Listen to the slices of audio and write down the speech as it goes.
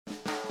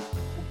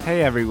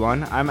Hey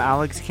everyone, I'm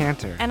Alex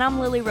Cantor. And I'm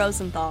Lily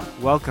Rosenthal.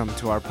 Welcome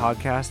to our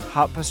podcast,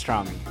 Hot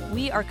Pastrami.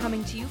 We are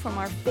coming to you from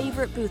our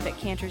favorite booth at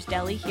Cantor's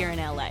Deli here in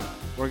LA.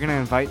 We're going to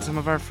invite some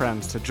of our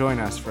friends to join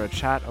us for a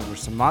chat over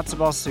some matzo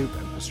ball soup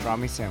and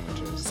pastrami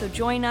sandwiches. So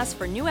join us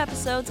for new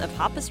episodes of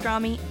Hot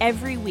Pastrami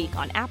every week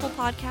on Apple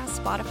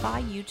Podcasts,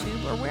 Spotify,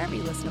 YouTube, or wherever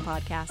you listen to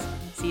podcasts.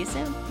 See you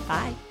soon.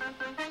 Bye.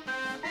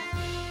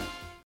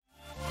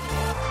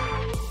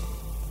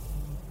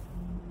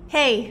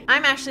 Hey,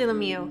 I'm Ashley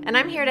Lemieux, and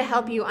I'm here to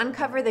help you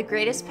uncover the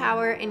greatest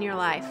power in your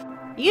life.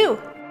 You!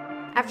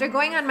 After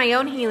going on my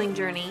own healing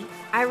journey,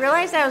 I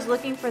realized I was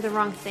looking for the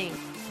wrong thing,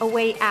 a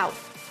way out.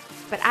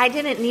 But I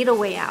didn't need a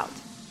way out.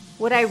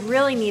 What I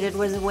really needed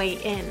was a way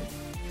in,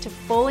 to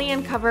fully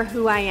uncover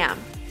who I am.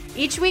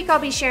 Each week I'll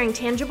be sharing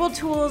tangible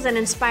tools and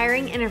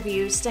inspiring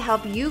interviews to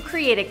help you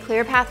create a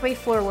clear pathway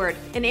forward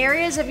in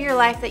areas of your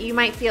life that you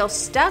might feel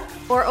stuck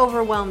or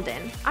overwhelmed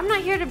in. I'm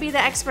not here to be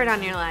the expert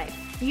on your life.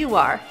 You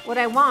are. What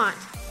I want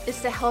is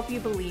to help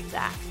you believe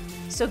that.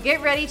 So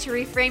get ready to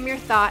reframe your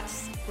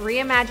thoughts,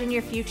 reimagine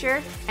your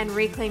future, and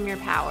reclaim your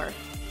power.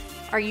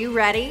 Are you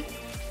ready?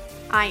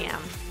 I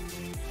am.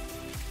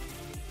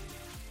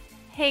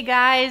 Hey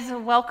guys,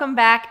 welcome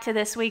back to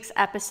this week's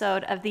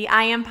episode of the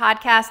I Am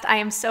podcast. I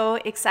am so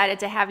excited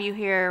to have you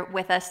here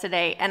with us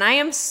today, and I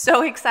am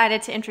so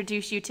excited to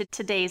introduce you to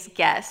today's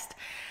guest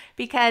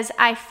because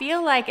I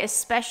feel like,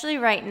 especially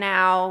right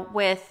now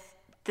with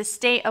the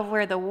state of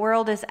where the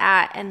world is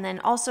at, and then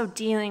also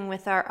dealing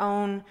with our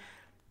own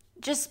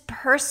just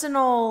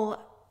personal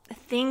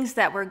things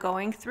that we're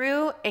going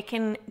through, it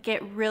can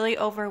get really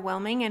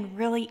overwhelming and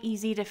really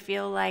easy to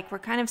feel like we're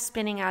kind of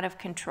spinning out of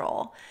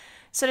control.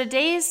 So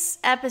today's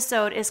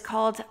episode is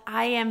called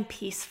I Am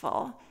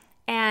Peaceful.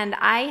 And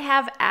I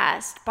have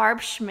asked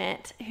Barb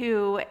Schmidt,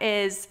 who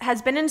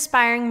has been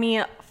inspiring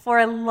me for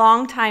a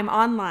long time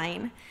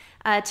online,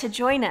 to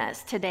join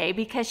us today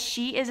because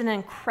she is an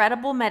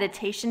incredible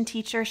meditation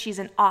teacher. She's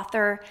an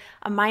author,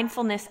 a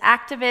mindfulness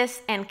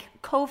activist, and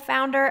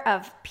co-founder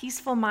of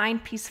Peaceful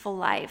Mind, Peaceful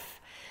Life.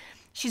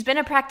 She's been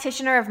a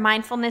practitioner of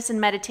mindfulness and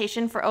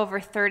meditation for over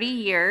 30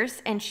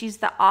 years, and she's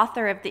the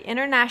author of the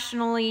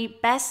internationally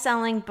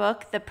best-selling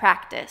book, The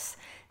Practice: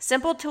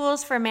 Simple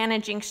Tools for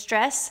Managing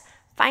Stress,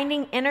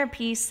 Finding Inner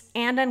Peace,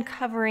 and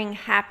Uncovering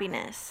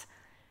Happiness.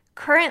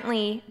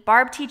 Currently,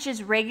 Barb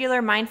teaches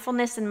regular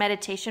mindfulness and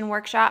meditation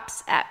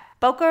workshops at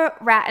Boca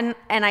Raton,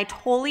 and I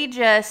totally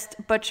just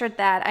butchered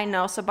that, I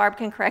know, so Barb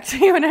can correct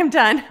me when I'm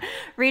done,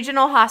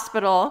 Regional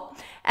Hospital,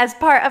 as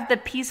part of the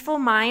Peaceful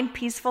Mind,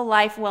 Peaceful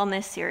Life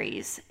Wellness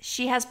Series.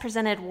 She has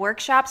presented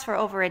workshops for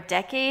over a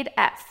decade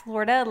at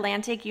Florida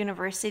Atlantic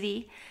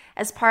University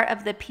as part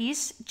of the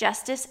Peace,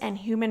 Justice, and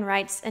Human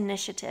Rights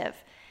Initiative.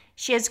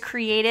 She has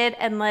created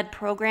and led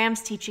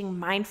programs teaching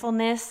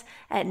mindfulness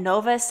at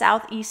Nova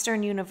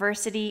Southeastern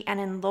University and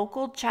in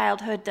local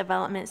childhood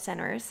development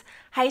centers,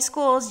 high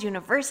schools,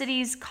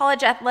 universities,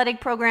 college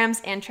athletic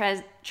programs, and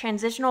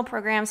transitional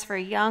programs for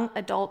young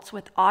adults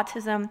with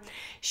autism.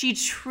 She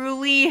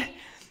truly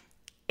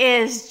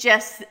is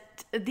just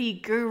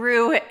the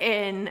guru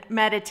in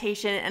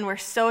meditation, and we're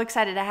so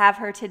excited to have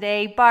her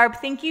today. Barb,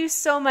 thank you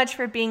so much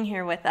for being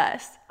here with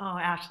us. Oh,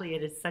 Ashley,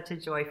 it is such a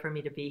joy for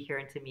me to be here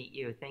and to meet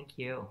you. Thank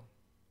you.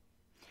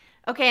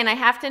 Okay, and I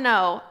have to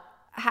know,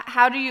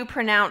 how do you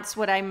pronounce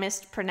what I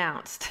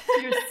mispronounced?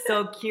 You're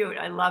so cute.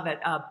 I love it.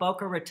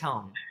 Boca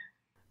Raton.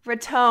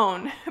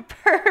 Raton.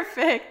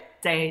 Perfect.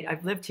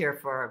 I've lived here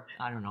for,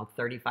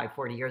 35,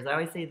 40 years. I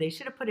always say they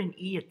should have put an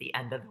E at the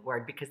end of the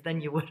word because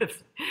then you would have,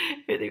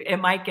 it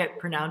might get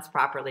pronounced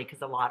properly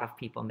because a lot of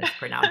people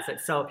mispronounce it.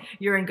 So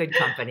you're in good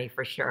company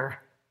for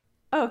sure.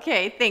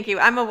 Okay, thank you.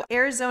 I'm an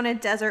Arizona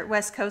desert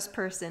West Coast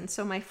person,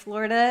 so my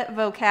Florida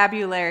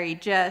vocabulary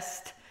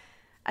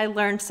I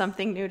learned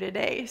something new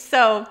today.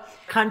 So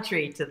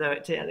country to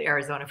the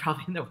Arizona,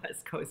 probably in the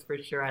West Coast for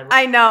sure.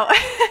 I know.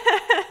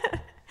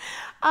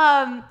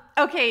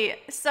 Okay,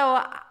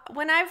 so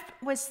when I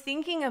was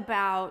thinking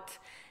about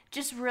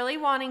just really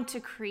wanting to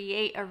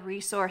create a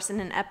resource in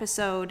an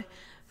episode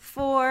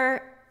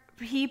for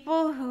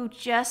people who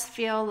just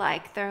feel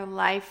like their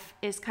life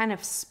is kind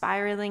of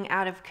spiraling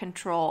out of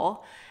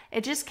control,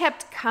 it just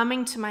kept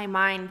coming to my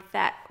mind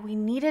that we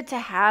needed to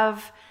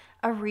have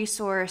a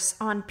resource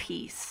on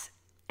peace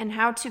and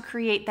how to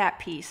create that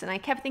peace. And I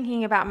kept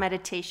thinking about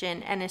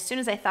meditation, and as soon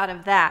as I thought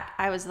of that,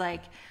 I was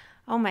like,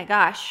 oh my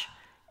gosh,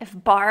 if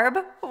Barb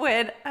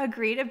would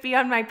agree to be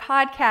on my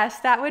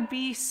podcast, that would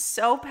be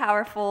so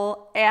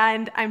powerful.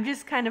 And I'm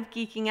just kind of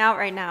geeking out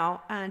right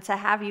now to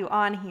have you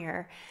on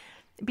here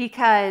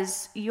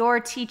because your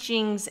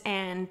teachings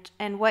and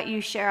what you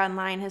share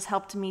online has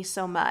helped me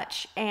so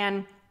much.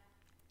 And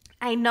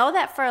I know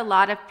that for a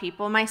lot of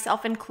people,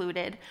 myself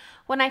included,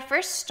 when I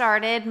first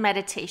started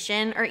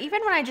meditation, or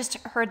even when I just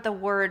heard the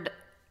word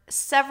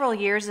several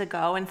years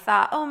ago and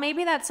thought, oh,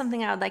 maybe that's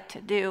something I would like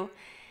to do,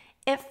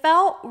 it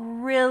felt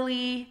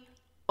really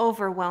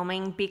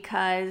overwhelming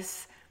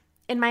because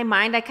in my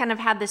mind, I kind of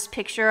had this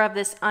picture of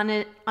this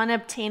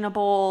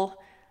unobtainable,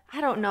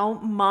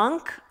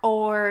 monk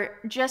or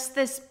just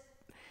this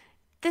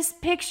this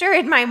picture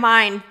in my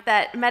mind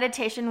that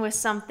meditation was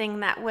something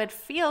that would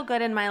feel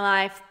good in my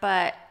life,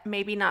 but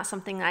maybe not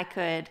something I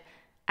could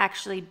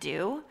actually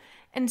do.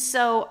 And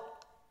so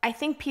I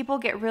think people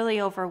get really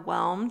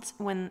overwhelmed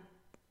when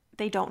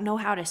they don't know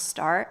how to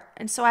start.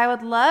 And so I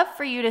would love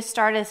for you to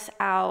start us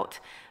out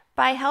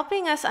by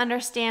helping us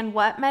understand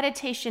what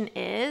meditation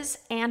is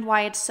and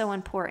why it's so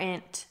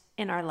important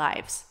in our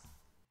lives.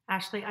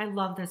 Ashley, I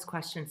love this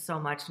question so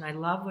much, and I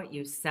love what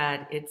you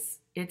said.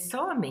 It's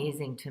so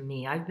amazing to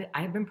me.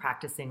 I've been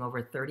practicing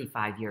over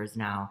 35 years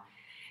now,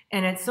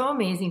 and it's so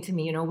amazing to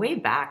me. You know, way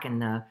back in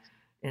the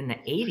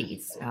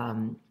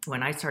 80s,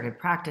 when I started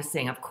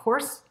practicing, of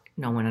course,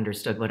 no one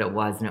understood what it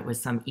was, and it was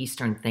some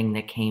Eastern thing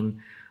that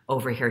came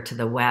over here to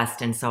the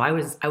West, and so I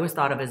was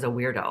thought of as a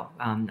weirdo.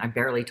 I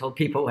barely told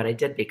people what I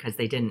did because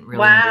they didn't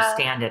really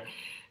understand it.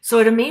 So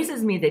it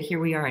amazes me that here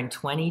we are in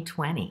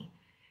 2020.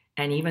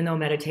 And even though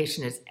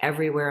meditation is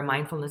everywhere,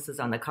 mindfulness is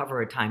on the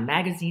cover of Time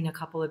magazine a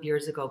couple of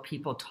years ago,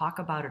 people talk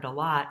about it a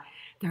lot,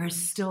 there is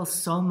still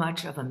so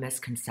much of a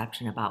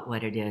misconception about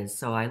what it is.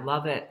 So I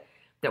love it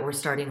that we're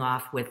starting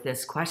off with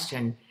this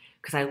question,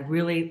 because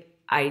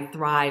I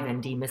thrive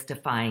in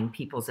demystifying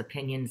people's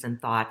opinions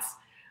and thoughts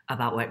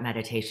about what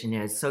meditation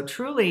is. So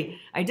truly,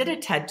 I did a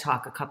TED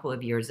Talk a couple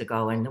of years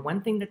ago, and the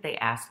one thing that they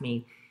asked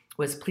me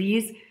was,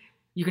 please,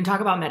 you can talk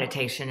about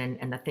meditation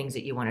and the things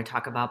that you want to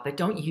talk about, but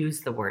don't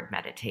use the word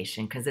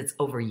meditation because it's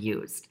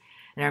overused.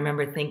 And I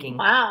remember thinking,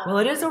 well,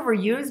 it is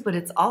overused, but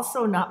it's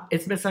also not,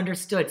 it's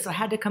misunderstood. So I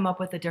had to come up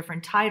with a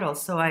different title.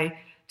 So I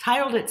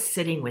titled it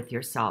Sitting with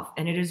Yourself.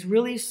 And it has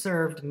really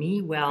served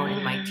me well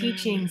in my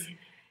teachings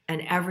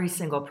and every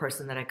single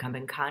person that I come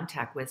in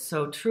contact with.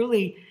 So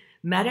truly,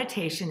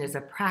 meditation is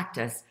a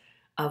practice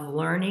of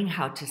learning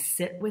how to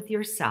sit with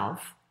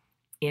yourself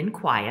in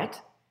quiet,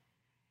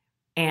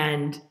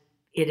 and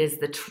it is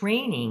the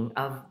training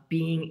of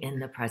being in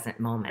the present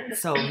moment.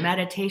 So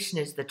meditation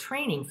is the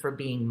training for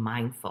being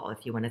mindful,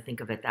 if you want to think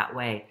of it that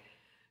way.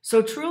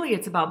 So truly,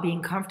 it's about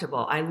being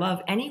comfortable. I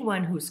love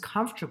anyone who's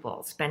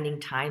comfortable spending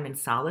time in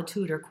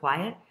solitude or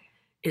quiet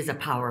is a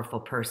powerful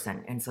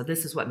person. And so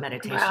this is what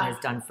meditation has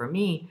done for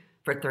me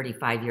for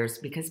 35 years,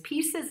 because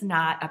peace is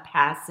not a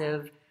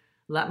passive,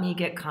 let me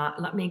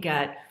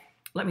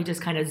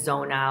just kind of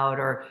zone out,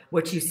 or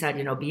what you said,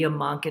 you know, be a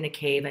monk in a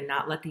cave and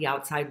not let the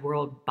outside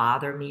world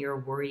bother me or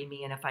worry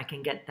me. And if I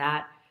can get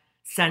that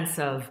sense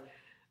of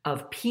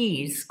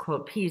peace,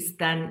 quote, peace,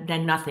 then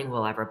nothing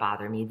will ever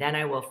bother me. Then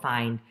I will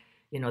find,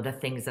 you know, the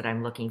things that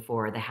I'm looking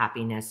for, the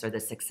happiness or the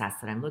success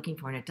that I'm looking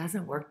for. And it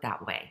doesn't work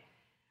that way.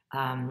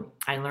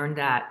 I learned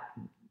that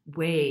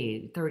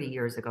way 30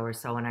 years ago or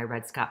so when I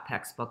read Scott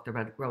Peck's book,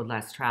 The Road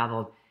Less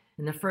Traveled.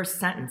 And the first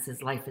sentence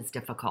is, life is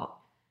difficult.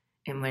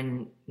 And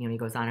when, you know, he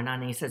goes on,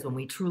 and he says, when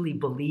we truly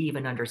believe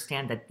and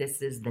understand that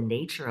this is the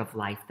nature of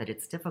life, that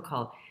it's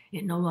difficult,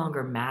 it no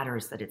longer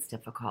matters that it's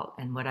difficult.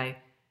 And what I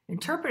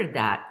interpreted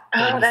that.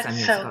 Oh,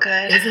 that's so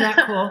good. Isn't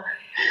that cool?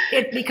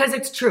 Because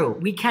it's true.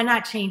 We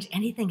cannot change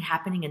anything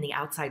happening in the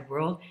outside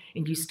world.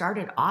 And you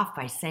started off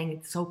by saying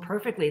it so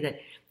perfectly that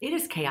it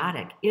is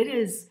chaotic. It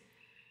is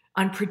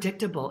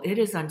unpredictable. It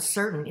is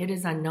uncertain. It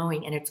is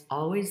unknowing. And it's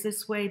always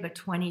this way. But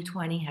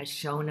 2020 has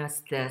shown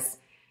us this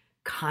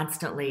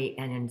constantly,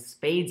 and in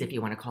spades, if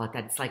you want to call it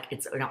that. It's like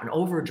it's an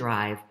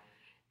overdrive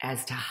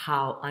as to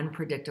how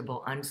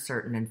unpredictable,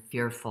 uncertain, and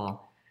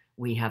fearful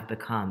we have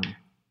become.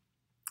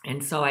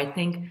 And so I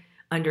think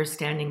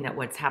understanding that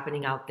what's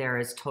happening out there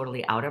is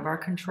totally out of our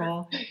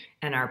control,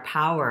 and our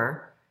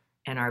power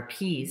and our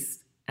peace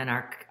and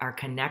our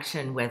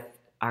connection with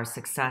our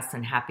success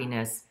and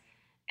happiness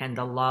and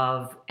the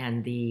love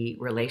and the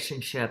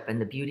relationship and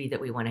the beauty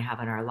that we want to have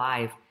in our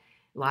lives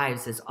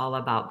is all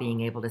about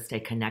being able to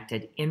stay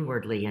connected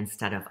inwardly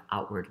instead of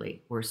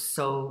outwardly. We're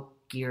so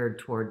geared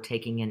toward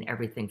taking in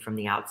everything from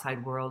the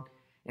outside world,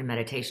 and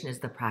meditation is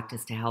the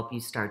practice to help you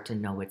start to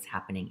know what's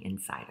happening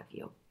inside of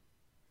you.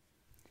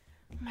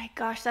 My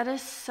gosh, that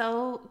is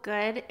so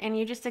good. And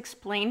you just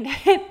explained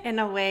it in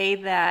a way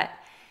that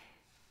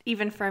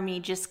even for me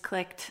just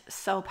clicked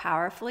so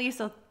powerfully.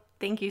 So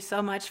thank you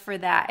so much for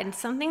that. And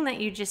something that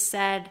you just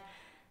said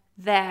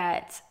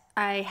that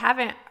I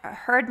haven't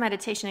heard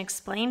meditation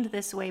explained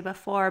this way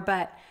before,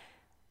 but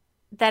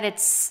that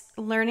it's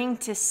learning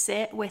to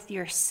sit with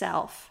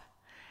yourself.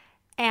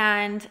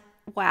 And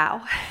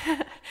wow,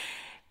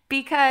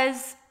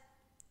 because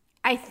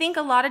I think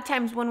a lot of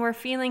times when we're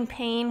feeling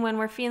pain, when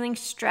we're feeling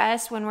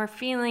stress, when we're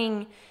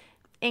feeling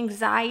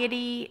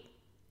anxiety,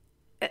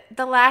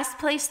 the last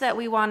place that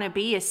we want to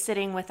be is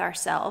sitting with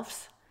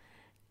ourselves.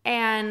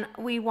 And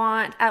we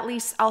want, at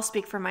least I'll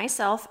speak for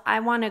myself, I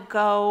want to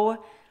go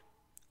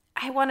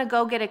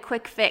get a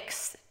quick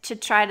fix to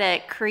try to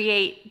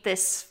create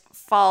this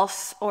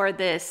false or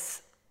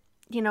this,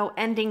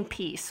 ending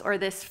peace or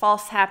this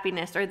false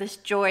happiness or this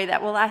joy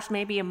that will last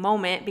maybe a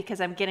moment because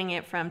I'm getting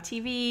it from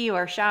TV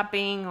or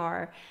shopping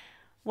or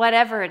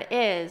whatever it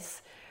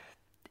is.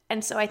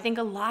 And so I think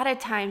a lot of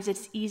times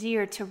it's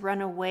easier to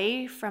run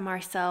away from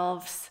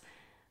ourselves,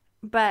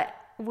 but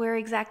we're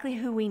exactly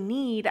who we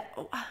need.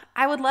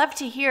 I would love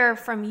to hear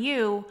from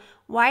you.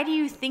 why do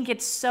you think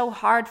it's so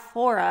hard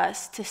for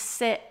us to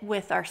sit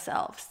with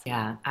ourselves?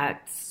 Yeah,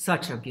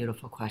 such a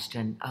beautiful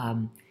question.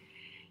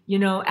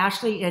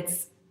 Ashley,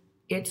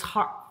 it's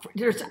hard.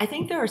 I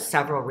think there are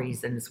several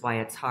reasons why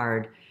it's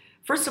hard.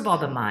 First of all,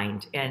 the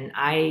mind. And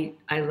I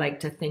like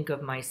to think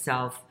of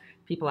myself.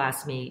 People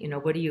ask me,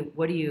 what do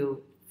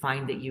you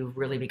find that you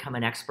really become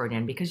an expert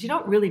in? Because you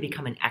don't really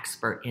become an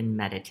expert in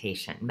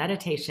meditation.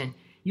 Meditation,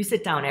 you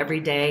sit down every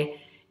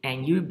day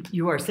and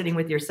you are sitting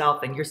with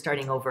yourself and you're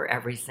starting over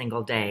every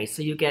single day.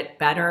 So you get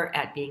better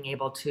at being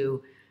able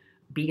to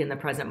be in the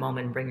present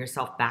moment and bring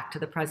yourself back to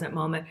the present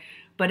moment.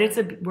 But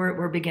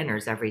we're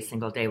beginners every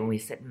single day when we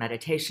sit in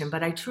meditation.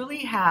 But I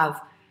truly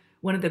have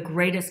one of the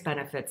greatest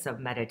benefits of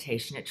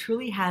meditation. It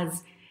truly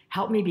has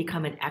helped me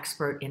become an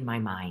expert in my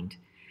mind.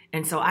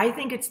 And so I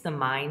think it's the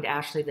mind,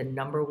 Ashley, the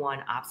number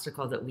one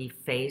obstacle that we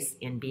face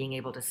in being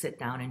able to sit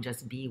down and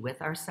just be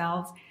with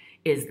ourselves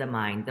is the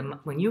mind.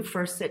 When you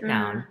first sit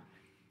down,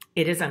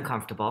 it is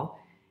uncomfortable.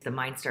 The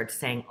mind starts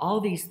saying all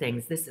these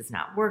things. This is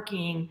not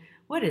working.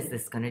 What is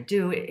this going to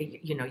do?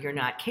 You're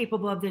not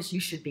capable of this. You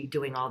should be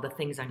doing all the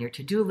things on your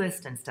to-do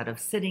list instead of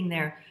sitting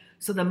there.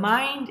 So the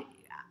mind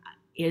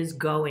is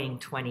going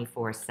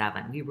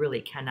 24/7. We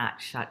really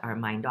cannot shut our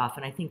mind off.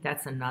 And I think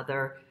that's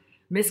another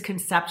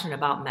misconception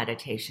about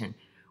meditation.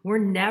 We're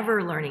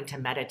never learning to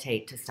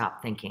meditate to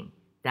stop thinking.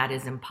 That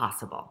is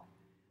impossible.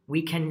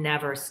 We can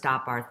never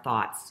stop our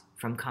thoughts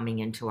from coming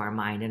into our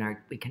mind, and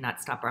we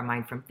cannot stop our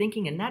mind from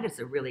thinking. And that is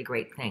a really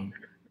great thing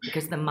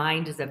because the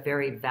mind is a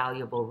very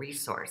valuable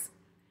resource.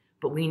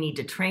 But we need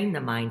to train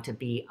the mind to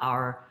be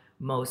our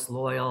most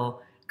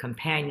loyal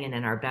companion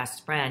and our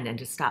best friend, and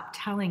to stop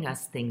telling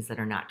us things that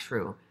are not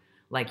true,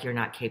 like you're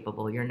not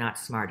capable, you're not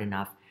smart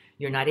enough,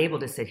 you're not able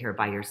to sit here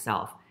by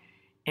yourself.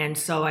 And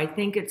so I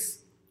think it's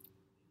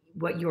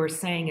what you're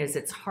saying is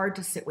it's hard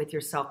to sit with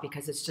yourself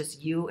because it's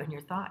just you and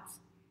your thoughts.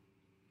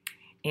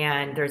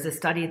 And there's a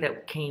study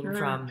that came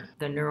from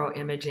the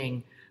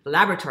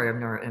laboratory of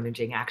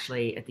neuroimaging,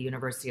 actually, at the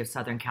University of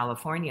Southern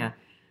California,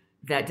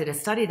 that did a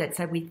study that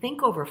said we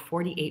think over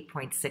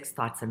 48.6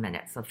 thoughts a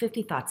minute, so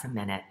 50 thoughts a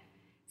minute.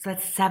 So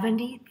that's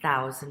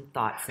 70,000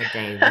 thoughts a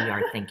day we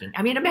are thinking.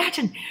 I mean,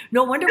 imagine,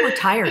 no wonder we're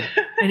tired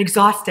and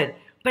exhausted.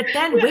 But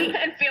then wait.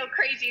 And feel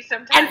crazy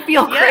sometimes.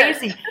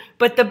 Crazy.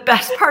 But the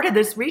best part of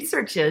this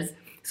research is,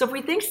 so if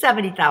we think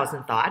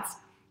 70,000 thoughts,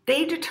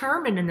 they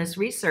determined in this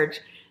research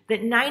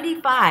that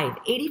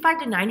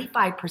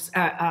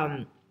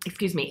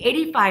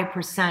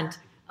 85%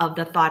 of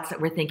the thoughts that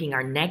we're thinking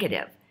are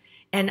negative.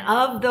 And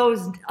of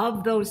those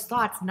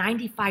thoughts,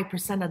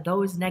 95% of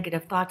those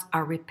negative thoughts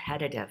are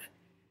repetitive.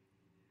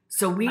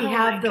 So we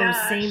have those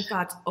same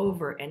thoughts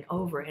over and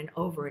over and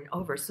over and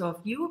over. So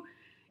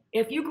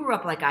if you grew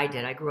up like I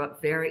did, I grew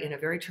up in a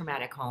very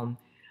traumatic home.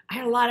 I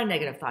had a lot of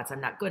negative thoughts.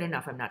 I'm not good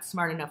enough. I'm not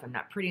smart enough. I'm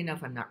not pretty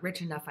enough. I'm not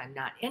rich enough. I'm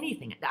not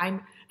anything.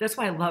 That's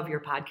why I love your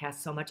podcast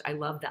so much. I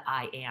love the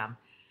I am.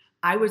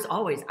 I was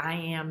always, I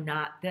am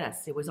not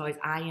this. It was always,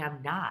 I am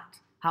not.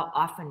 How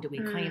often do we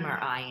claim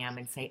our I am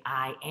and say,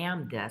 I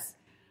am this?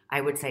 I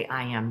would say,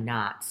 I am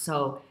not.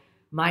 So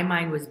my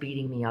mind was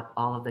beating me up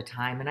all of the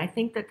time. And I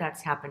think that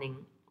that's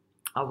happening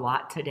a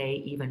lot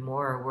today, even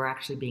more. We're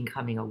actually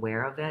becoming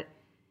aware of it.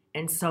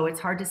 And so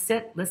it's hard to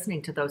sit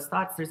listening to those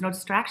thoughts. There's no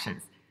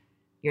distractions.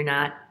 You're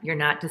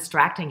not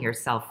distracting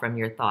yourself from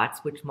your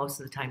thoughts, which most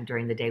of the time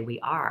during the day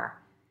we are.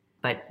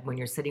 But when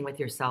you're sitting with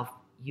yourself,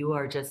 you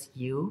are just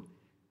you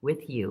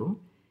with you,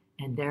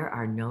 and there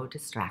are no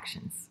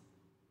distractions.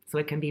 So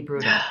it can be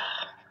brutal.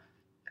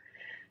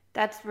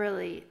 That's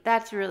really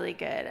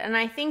good. And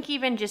I think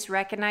even just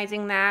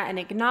recognizing that and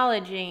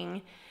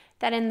acknowledging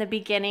that in the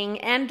beginning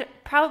and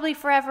probably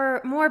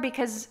forever more,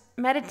 because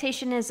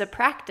meditation is a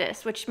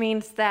practice, which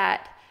means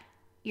that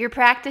you're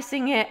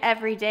practicing it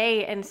every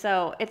day. And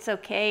so it's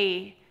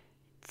okay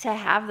to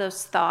have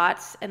those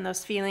thoughts and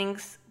those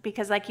feelings,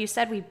 because like you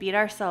said, we beat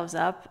ourselves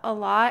up a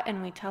lot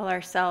and we tell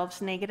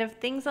ourselves negative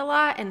things a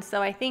lot. And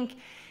so I think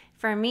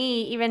for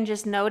me, even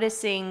just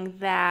noticing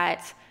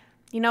that,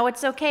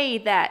 it's okay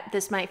that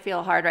this might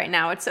feel hard right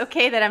now. It's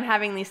okay that I'm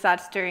having these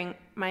thoughts during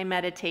my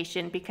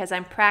meditation because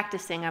I'm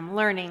practicing, I'm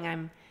learning,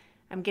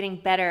 I'm getting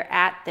better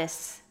at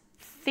this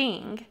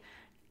thing.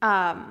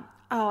 I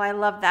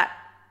love that.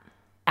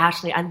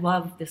 Ashley, I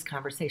love this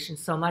conversation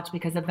so much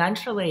because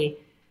eventually,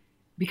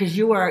 because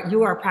you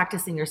are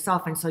practicing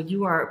yourself, and so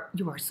you are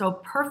so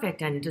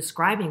perfect in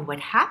describing what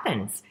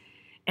happens.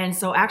 And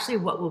so actually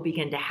what will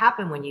begin to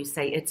happen when you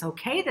say it's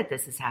okay that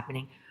this is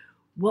happening,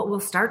 what will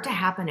start to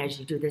happen as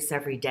you do this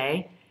every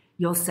day,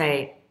 you'll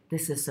say,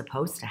 this is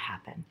supposed to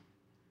happen.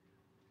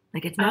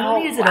 Like, it's not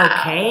only is it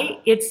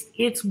okay,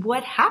 it's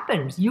what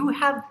happens.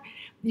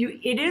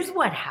 It is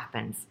what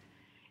happens.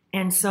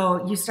 And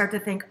so you start to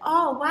think,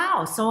 oh,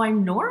 wow, so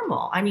I'm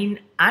normal. I mean,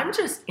 I'm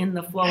just in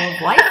the flow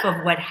of life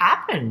of what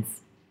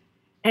happens.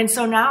 And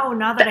so now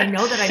that I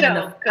know that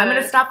I'm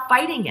going to stop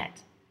fighting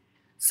it.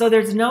 So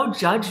there's no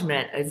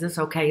judgment. Is this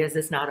okay? Is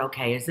this not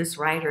okay? Is this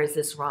right or is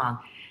this wrong?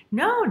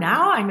 No,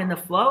 now I'm in the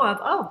flow of,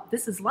 oh,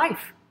 this is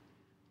life.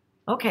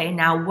 okay,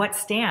 now what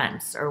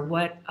stance or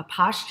what a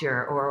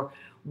posture or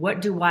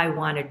what do I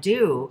want to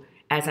do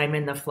as I'm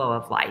in the flow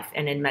of life?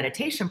 And in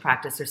meditation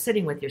practice or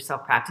sitting with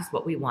yourself practice,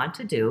 what we want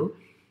to do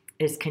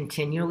is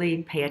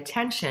continually pay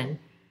attention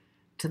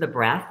to the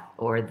breath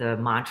or the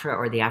mantra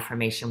or the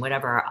affirmation,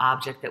 whatever our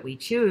object that we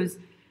choose,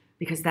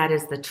 because that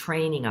is the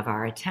training of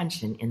our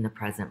attention in the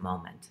present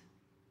moment.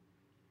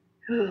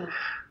 Ooh,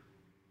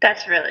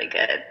 that's really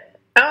good.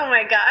 Oh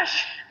my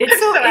gosh. It's I'm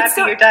so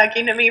happy you're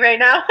talking to me right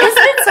now.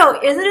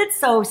 Isn't it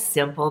so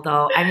simple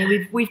though? I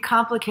mean, we've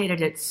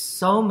complicated it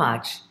so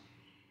much,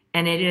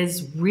 and it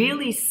is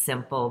really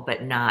simple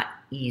but not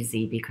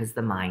easy because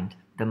the mind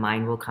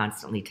will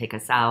constantly take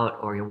us out,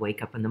 or you'll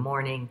wake up in the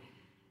morning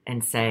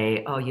and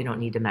say, oh, you don't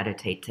need to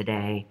meditate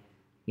today.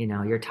 You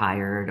know, you're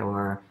tired,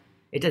 or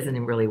it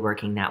doesn't really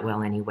working that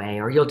well anyway,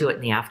 or you'll do it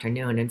in the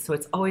afternoon. And so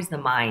it's always the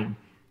mind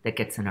that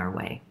gets in our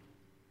way.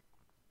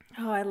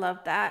 Oh, I love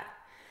that.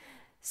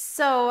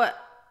 So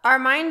our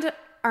mind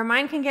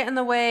can get in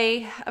the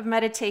way of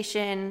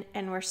meditation,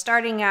 and we're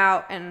starting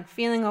out and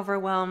feeling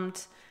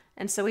overwhelmed.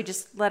 And so we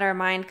just let our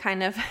mind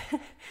kind of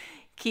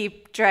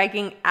keep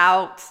dragging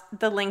out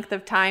the length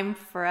of time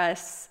for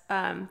us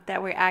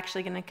that we're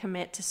actually going to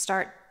commit to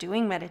start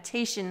doing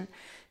meditation.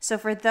 So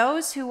for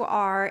those who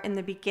are in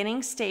the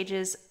beginning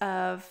stages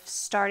of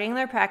starting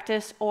their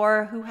practice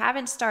or who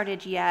haven't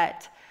started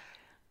yet,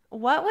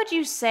 what would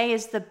you say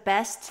is the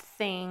best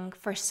thing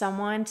for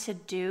someone to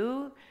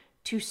do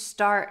to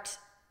start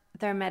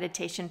their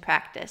meditation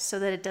practice so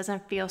that it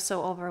doesn't feel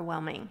so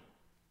overwhelming?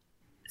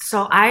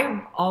 So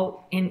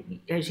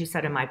as you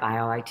said in my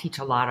bio, I teach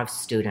a lot of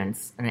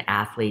students and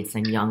athletes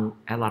and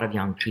a lot of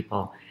young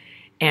people.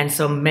 And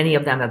so many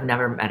of them have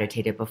never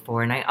meditated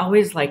before. And I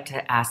always like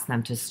to ask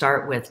them to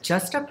start with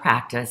just a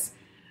practice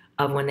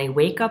of when they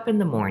wake up in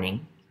the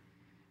morning,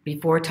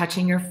 before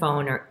touching your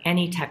phone or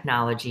any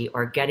technology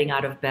or getting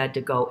out of bed to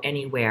go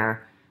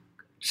anywhere,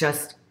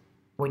 just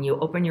when you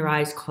open your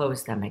eyes,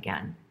 close them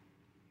again.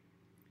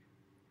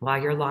 While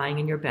you're lying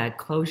in your bed,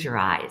 close your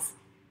eyes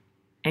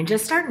and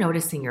just start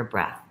noticing your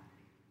breath.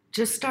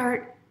 Just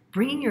start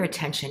bringing your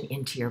attention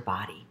into your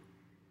body.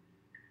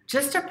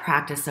 Just a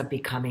practice of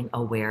becoming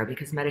aware,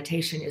 because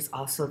meditation is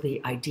also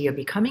the idea of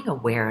becoming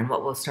aware. And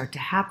what will start to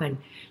happen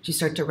is you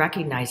start to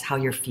recognize how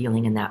you're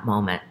feeling in that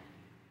moment.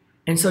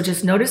 And so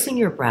just noticing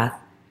your breath,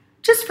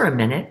 just for a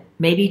minute,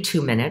 maybe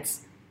 2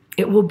 minutes,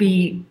 it will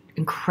be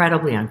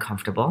incredibly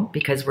uncomfortable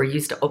because we're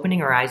used to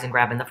opening our eyes and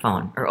grabbing the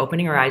phone, or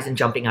opening our eyes and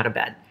jumping out of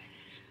bed.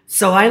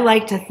 So I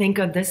like to think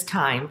of this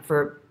time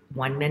for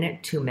 1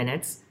 minute, 2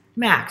 minutes,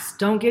 max.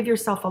 Don't give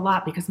yourself a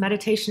lot, because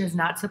meditation is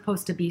not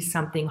supposed to be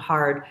something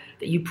hard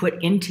that you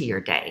put into your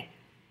day.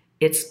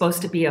 It's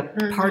supposed to be a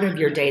part of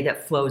your day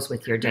that flows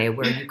with your day,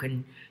 where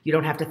you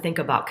don't have to think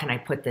about, can I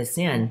put this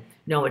in?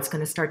 No, it's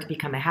going to start to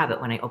become a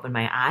habit. When I open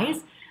my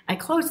eyes, I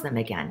close them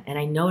again, and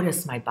I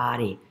notice my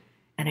body,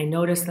 and I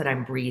notice that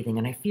I'm breathing,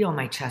 and I feel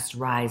my chest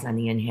rise on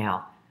the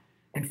inhale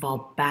and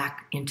fall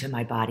back into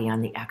my body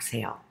on the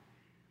exhale.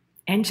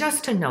 And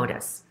just to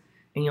notice,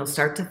 and you'll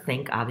start to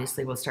think,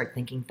 obviously we'll start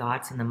thinking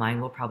thoughts, and the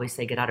mind will probably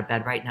say, get out of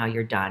bed right now,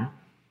 you're done.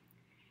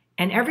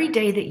 And every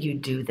day that you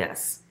do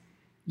this,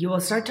 you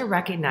will start to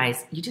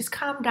recognize you just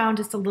calm down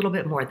just a little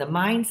bit more. The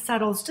mind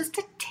settles just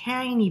a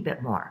tiny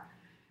bit more.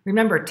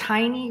 Remember,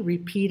 tiny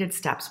repeated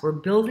steps. We're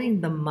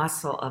building the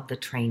muscle of the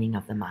training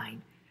of the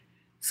mind.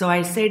 So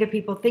I say to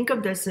people, think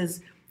of this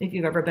as if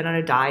you've ever been on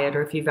a diet,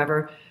 or if you've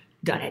ever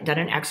done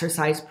an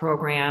exercise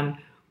program,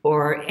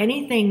 or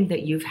anything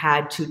that you've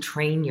had to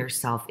train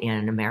yourself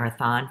in, a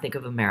marathon. Think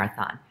of a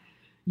marathon.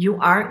 You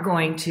aren't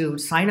going to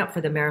sign up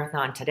for the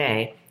marathon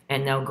today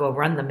and then go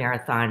run the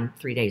marathon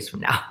 3 days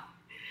from now.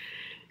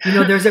 You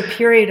know, there's a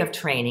period of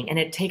training, and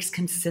it takes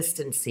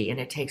consistency and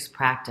it takes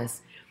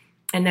practice.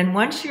 And then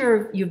once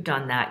you've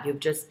done that,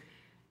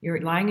 you're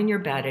lying in your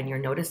bed and you're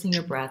noticing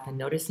your breath and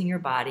noticing your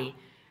body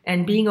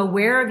and being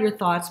aware of your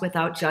thoughts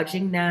without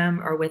judging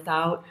them or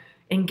without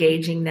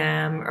engaging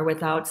them or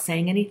without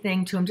saying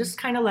anything to them. Just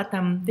kind of let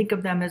them, think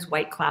of them as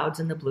white clouds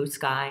in the blue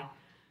sky.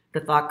 The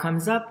thought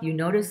comes up, you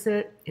notice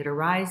it, it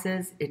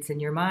arises, it's in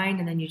your mind,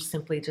 and then you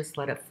simply just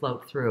let it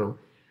float through.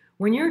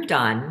 When you're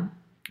done,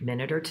 a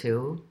minute or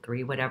 2,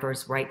 3,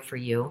 whatever's right for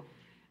you,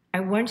 I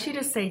want you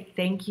to say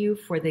thank you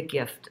for the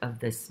gift of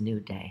this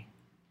new day.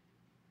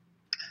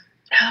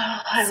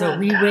 So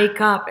we wake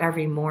up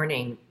every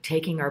morning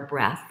taking our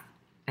breath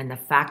and the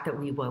fact that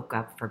we woke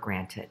up for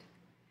granted.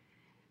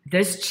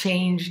 This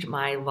changed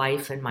my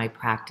life and my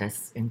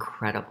practice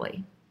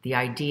incredibly. The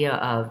idea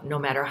of no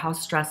matter how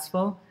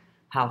stressful,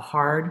 how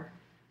hard,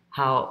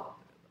 how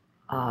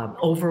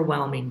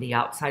overwhelming the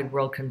outside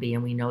world can be,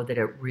 and we know that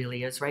it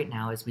really is right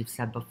now, as we've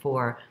said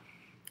before,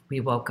 we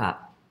woke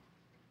up.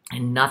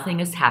 And nothing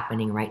is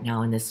happening right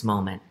now in this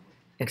moment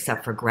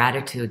except for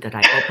gratitude that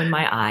I opened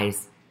my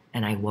eyes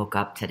and I woke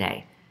up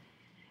today.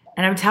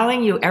 And I'm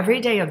telling you,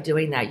 every day of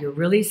doing that, you're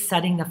really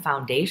setting the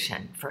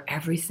foundation for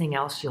everything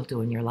else you'll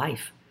do in your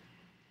life.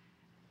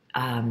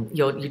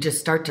 you just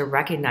start to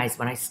recognize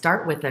when I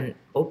start with an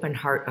open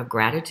heart of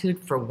gratitude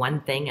for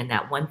one thing, and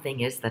that one thing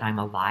is that I'm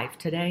alive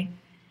today.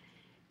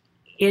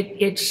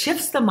 It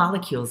shifts the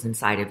molecules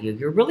inside of you.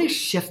 You're really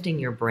shifting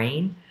your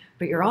brain,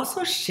 but you're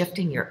also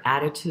shifting your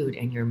attitude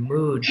and your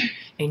mood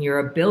and your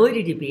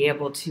ability to be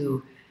able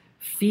to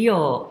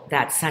feel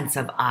that sense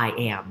of I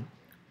am.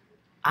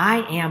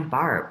 I am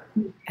Barb,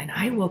 and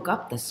I woke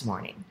up this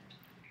morning.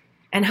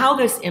 And how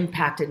this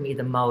impacted me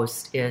the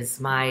most is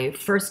my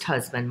first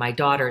husband, my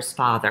daughter's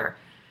father.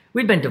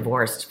 We'd been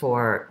divorced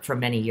for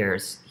many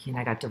years. He and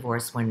I got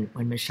divorced when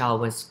Michelle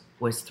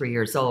was 3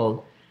 years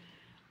old.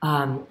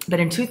 But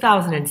in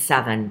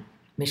 2007,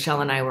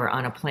 Michelle and I were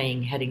on a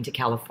plane heading to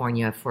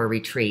California for a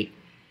retreat.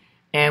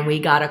 And we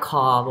got a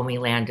call when we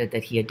landed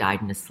that he had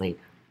died in his sleep.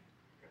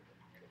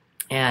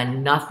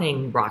 And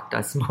nothing rocked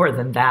us more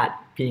than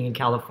that, being in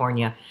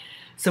California.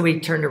 So we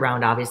turned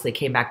around, obviously,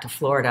 came back to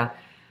Florida.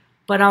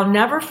 But I'll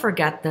never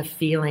forget the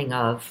feeling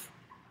of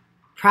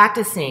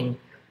practicing,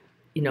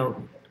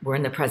 we're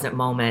in the present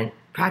moment,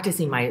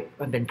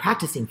 I've been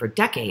practicing for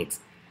decades.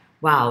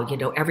 Wow,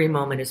 every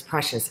moment is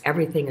precious.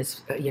 Everything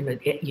is,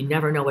 you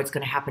never know what's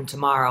going to happen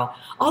tomorrow.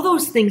 All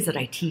those things that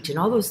I teach and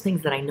all those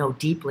things that I know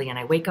deeply. And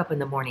I wake up in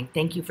the morning,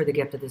 thank you for the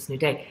gift of this new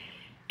day.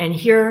 And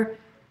here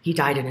he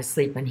died in his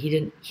sleep, and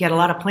he had a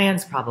lot of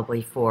plans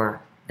probably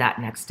for that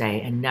next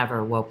day and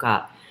never woke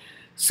up.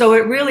 So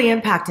it really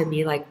impacted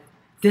me, like,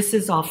 this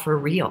is all for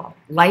real.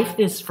 Life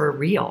is for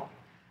real.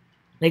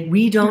 Like,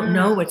 we don't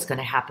know what's going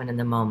to happen in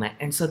the moment.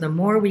 And so the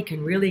more we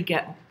can really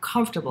get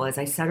comfortable, as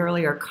I said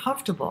earlier,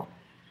 comfortable,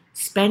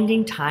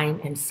 spending time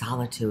in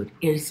solitude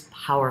is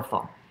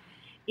powerful.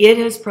 It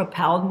has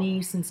propelled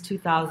me since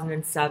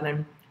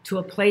 2007 to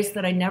a place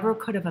that I never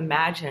could have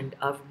imagined,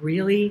 of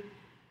really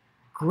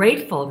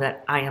grateful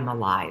that I am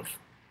alive,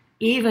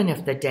 even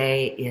if the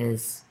day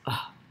is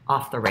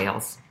off the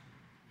rails.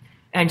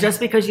 And just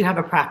because you have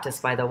a practice,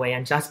 by the way,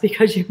 and just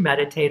because you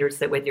meditate or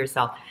sit with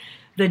yourself,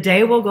 the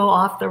day will go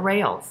off the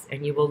rails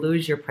and you will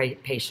lose your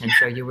patience,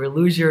 or you will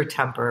lose your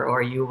temper,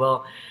 or you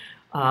will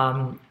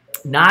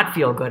not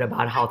feel good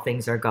about how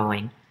things are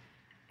going.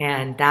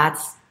 And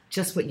that's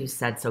just what you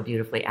said so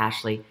beautifully,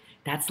 Ashley.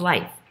 That's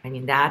life. I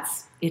mean,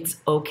 it's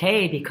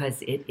okay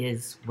because it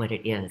is what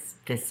it is.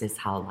 This is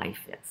how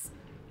life is.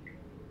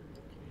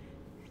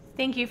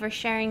 Thank you for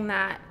sharing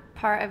that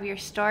part of your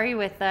story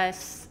with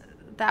us.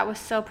 That was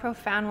so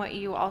profound what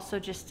you also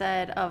just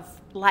said of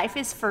life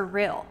is for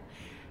real.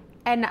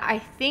 And I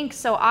think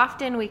so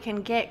often we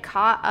can get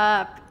caught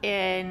up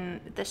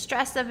in the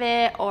stress of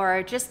it,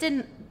 or just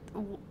in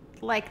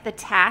like the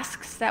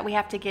tasks that we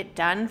have to get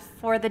done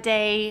for the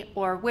day,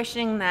 or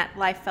wishing that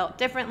life felt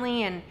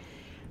differently.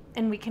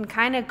 And we can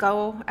kind of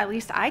go, at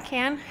least I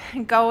can,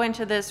 go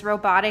into this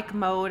robotic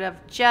mode of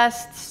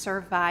just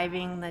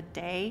surviving the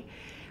day.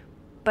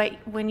 But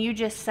when you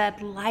just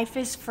said life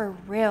is for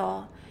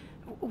real,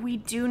 we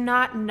do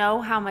not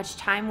know how much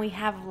time we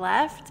have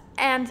left,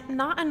 and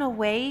not in a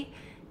way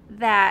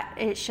that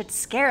it should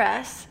scare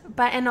us,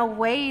 but in a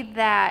way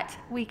that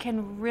we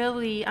can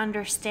really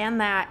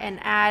understand that and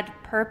add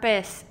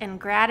purpose and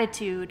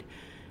gratitude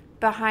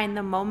behind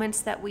the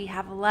moments that we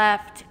have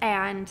left.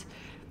 And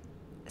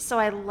so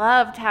I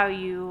loved how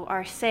you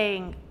are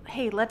saying,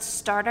 hey, let's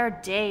start our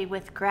day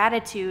with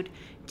gratitude.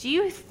 Do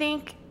you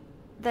think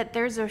that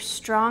there's a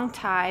strong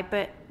tie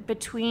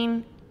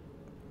between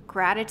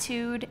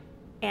gratitude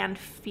and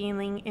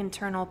feeling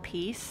internal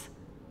peace?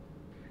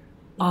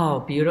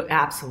 Oh, beautiful.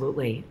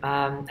 Absolutely.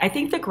 I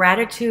think the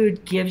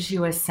gratitude gives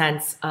you a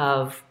sense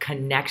of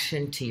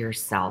connection to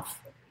yourself.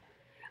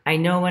 I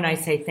know when I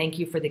say thank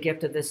you for the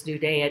gift of this new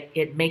day,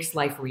 it makes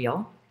life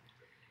real.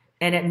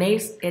 And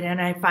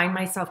and I find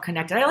myself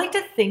connected. I like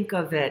to think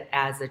of it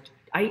as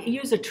I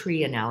use a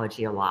tree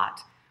analogy a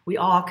lot. We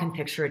all can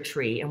picture a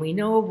tree, and we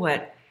know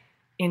what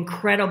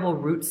incredible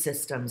root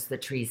systems the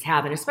trees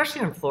have. And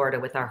especially in Florida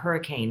with our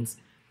hurricanes,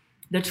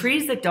 the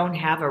trees that don't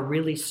have a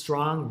really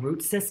strong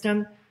root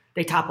system,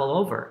 they topple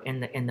over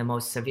in the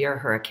most severe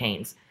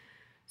hurricanes.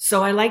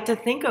 So I like to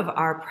think of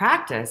our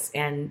practice,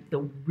 and the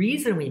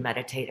reason we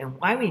meditate and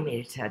why we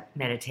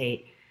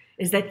meditate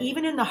is that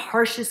even in the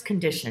harshest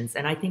conditions,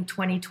 and I think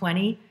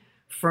 2020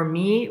 for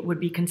me would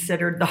be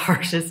considered the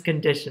harshest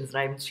conditions, and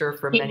I'm sure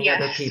for many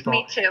other people.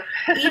 Me too.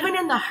 Even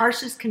in the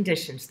harshest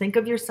conditions, think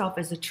of yourself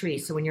as a tree.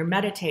 So when you're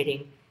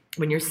meditating,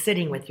 when you're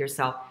sitting with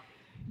yourself,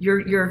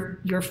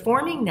 you're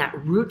forming that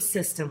root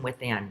system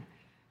within.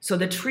 So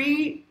the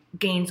tree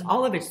gains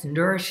all of its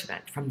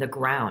nourishment from the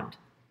ground.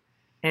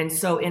 And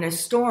so in a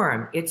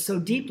storm, it's so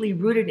deeply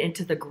rooted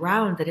into the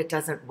ground that it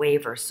doesn't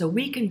waver. So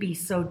we can be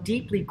so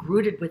deeply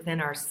rooted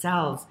within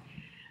ourselves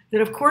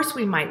that of course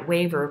we might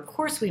waver, of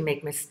course we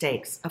make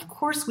mistakes, of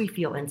course we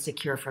feel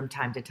insecure from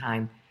time to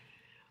time,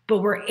 but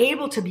we're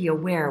able to be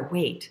aware,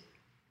 wait,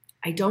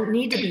 I don't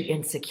need to be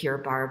insecure,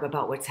 Barb,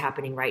 about what's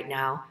happening right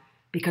now,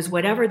 because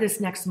whatever this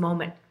next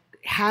moment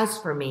has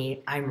for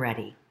me, I'm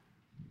ready.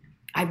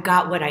 I've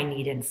got what I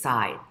need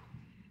inside.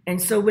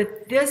 And so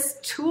with this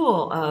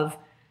tool of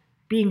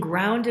being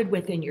grounded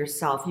within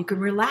yourself, you can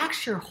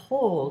relax your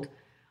hold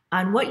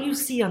on what you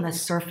see on the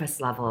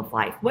surface level of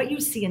life, what you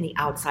see in the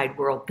outside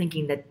world,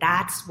 thinking that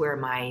that's where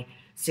my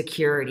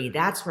security,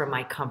 that's where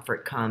my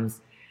comfort comes.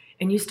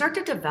 And you start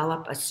to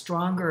develop a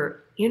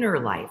stronger inner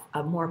life,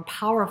 a more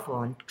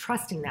powerful, and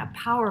trusting that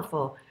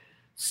powerful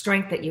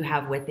strength that you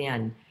have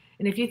within.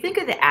 And if you think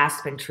of the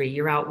aspen tree,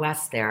 you're out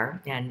west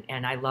there,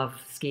 and I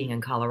love skiing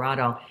in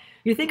Colorado.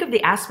 You think of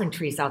the aspen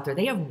trees out there,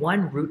 they have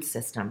one root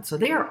system. So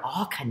they are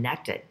all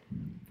connected.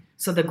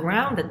 So the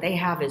ground that they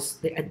have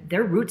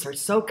their roots are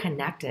so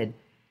connected.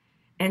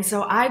 And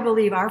so I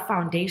believe our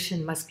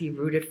foundation must be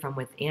rooted from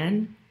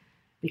within,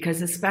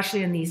 because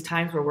especially in these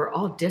times where we're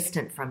all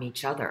distant from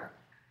each other,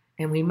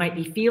 and we might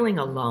be feeling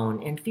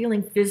alone and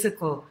feeling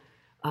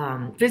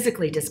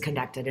physically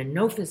disconnected and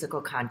no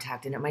physical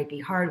contact, and it might be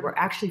hard. We're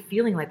actually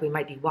feeling like we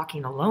might be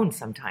walking alone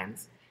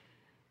sometimes.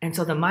 And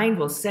so the mind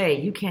will say,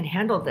 you can't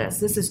handle this.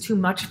 This is too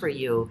much for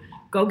you.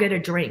 Go get a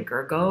drink,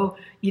 or go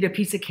eat a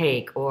piece of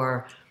cake,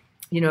 or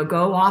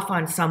go off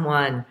on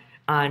someone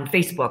on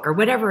Facebook, or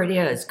whatever it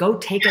is. Go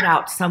take it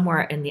out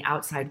somewhere in the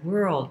outside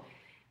world.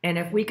 And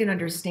if we can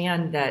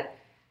understand that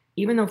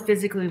even though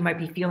physically we might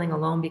be feeling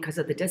alone because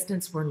of the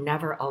distance, we're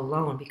never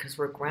alone, because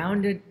we're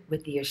grounded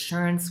with the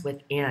assurance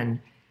within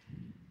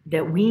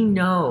that we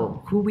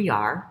know who we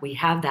are. We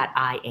have that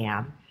I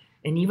am.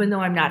 And even though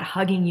I'm not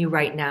hugging you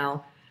right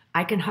now,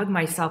 I can hug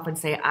myself and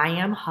say, I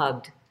am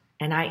hugged,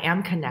 and I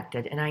am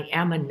connected, and I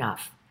am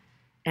enough,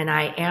 and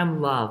I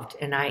am loved,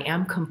 and I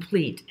am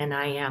complete, and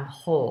I am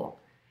whole.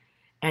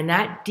 And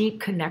that deep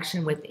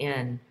connection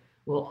within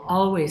will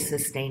always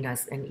sustain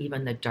us in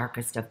even the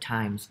darkest of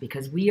times,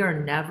 because we are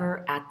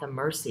never at the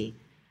mercy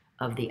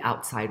of the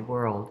outside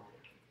world.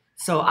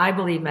 So I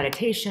believe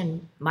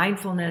meditation,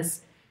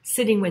 mindfulness,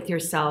 sitting with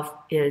yourself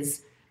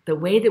is the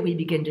way that we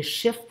begin to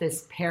shift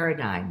this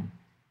paradigm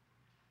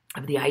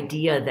of the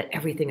idea that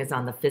everything is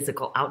on the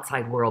physical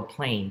outside world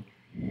plane,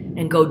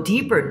 and go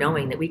deeper,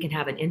 knowing that we can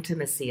have an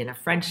intimacy and a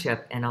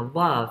friendship and a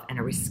love and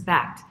a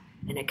respect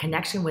and a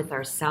connection with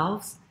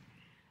ourselves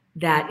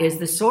that is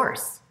the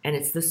source. And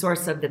it's the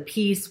source of the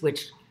peace,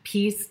 which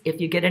peace,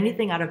 if you get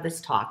anything out of this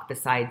talk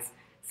besides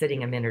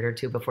sitting a minute or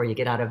two before you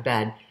get out of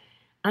bed,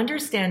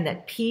 understand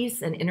that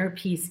peace and inner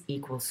peace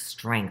equals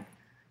strength,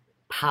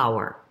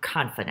 power,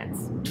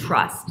 confidence,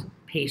 trust,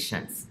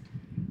 patience,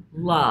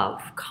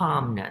 love,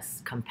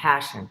 calmness,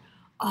 compassion.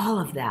 All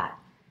of that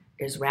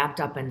is wrapped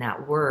up in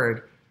that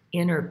word,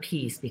 inner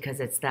peace, because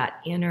it's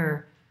that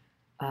inner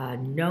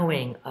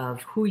knowing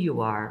of who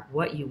you are,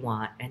 what you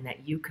want, and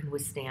that you can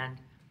withstand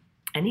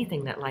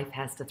anything that life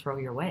has to throw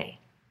your way.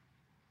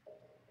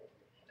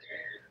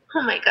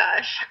 Oh my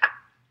gosh.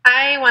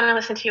 I want to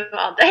listen to you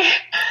all day.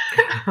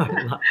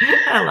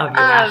 I love you,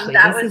 Ashley.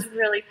 That was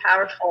really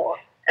powerful.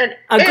 And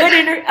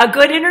a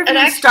good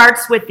interview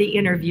starts with the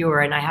interviewer,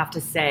 and I have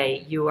to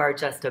say, you are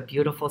just a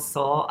beautiful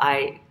soul.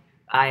 I'm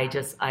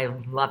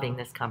loving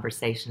this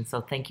conversation, so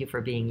thank you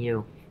for being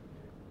you.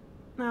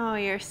 Oh,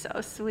 you're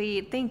so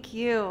sweet. Thank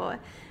you.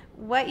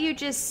 What you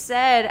just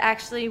said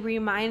actually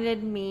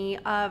reminded me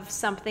of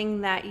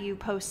something that you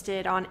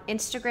posted on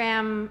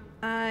Instagram.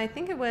 I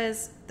think it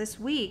was this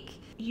week.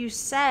 You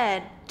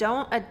said,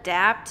 don't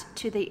adapt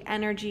to the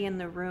energy in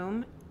the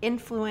room,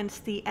 influence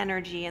the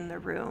energy in the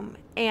room.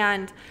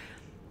 And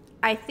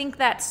I think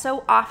that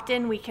so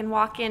often we can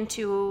walk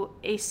into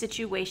a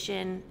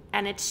situation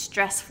and it's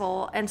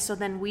stressful. And so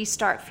then we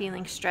start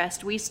feeling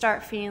stressed. We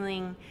start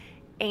feeling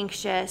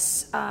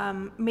anxious.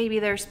 Maybe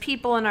there's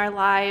people in our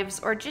lives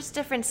or just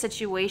different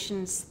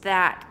situations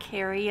that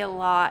carry a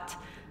lot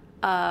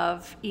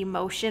of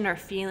emotion or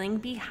feeling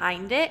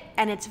behind it.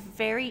 And it's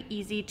very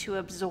easy to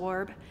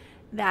absorb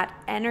that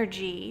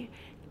energy.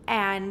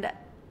 And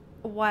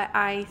what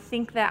I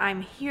think that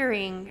I'm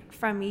hearing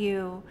from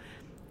you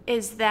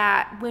is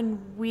that when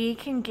we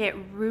can get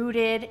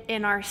rooted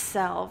in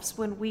ourselves,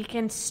 when we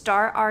can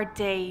start our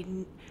day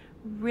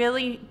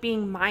really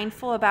being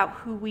mindful about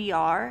who we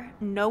are,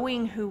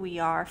 knowing who we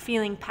are,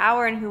 feeling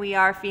power in who we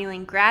are,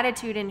 feeling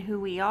gratitude in who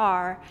we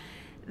are,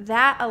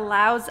 that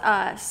allows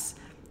us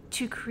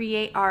to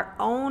create our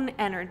own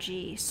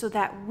energy so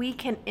that we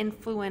can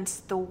influence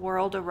the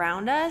world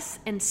around us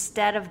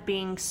instead of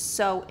being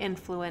so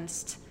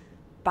influenced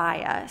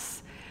by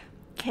us.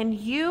 Can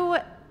you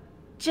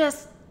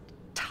just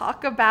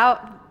talk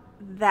about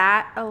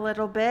that a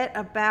little bit,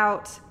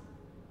 about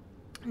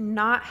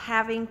not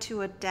having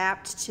to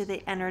adapt to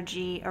the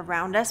energy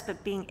around us,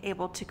 but being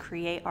able to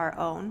create our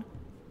own?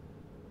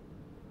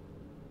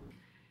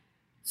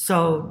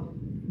 So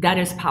that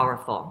is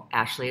powerful,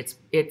 Ashley.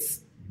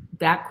 It's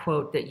that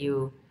quote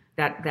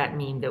that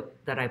meme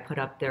that I put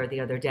up there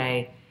the other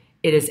day.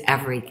 It is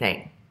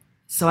everything.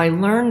 So I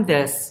learned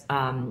this.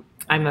 I'm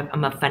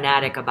a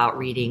fanatic about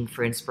reading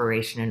for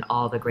inspiration, and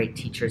all the great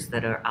teachers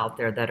that are out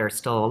there that are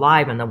still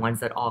alive, and the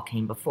ones that all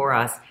came before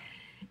us.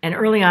 And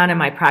early on in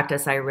my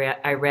practice, I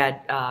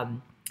read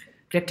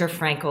Viktor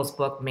Frankl's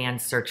book,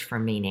 Man's Search for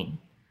Meaning.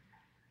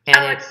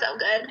 And it's so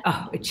good.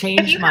 Oh, it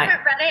changed If you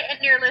haven't read it and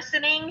you're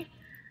listening,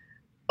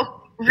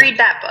 read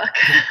that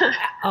book.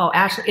 Oh,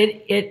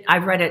 Ashley,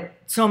 I've read it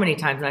so many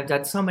times. I've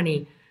done so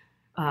many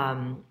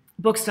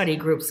book study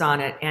groups on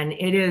it, and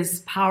it is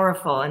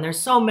powerful. And there's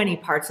so many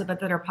parts of it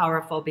that are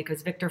powerful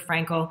because Viktor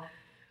Frankl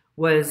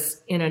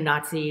was in a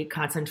Nazi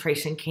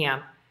concentration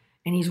camp,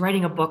 and he's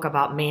writing a book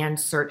about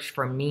man's search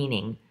for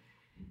meaning.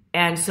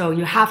 And so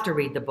you have to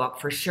read the book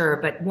for sure.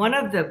 But one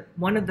of the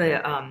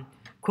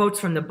quotes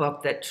from the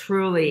book that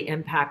truly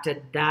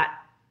impacted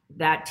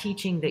that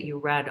teaching that you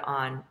read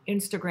on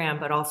Instagram,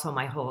 but also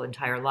my whole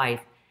entire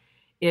life,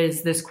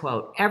 is this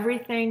quote: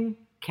 "Everything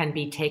can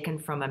be taken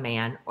from a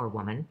man or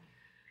woman,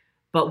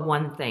 but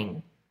one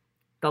thing,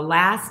 the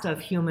last of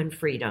human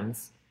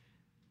freedoms."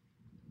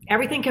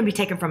 Everything can be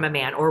taken from a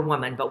man or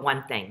woman, but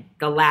one thing,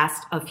 the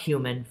last of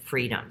human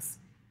freedoms: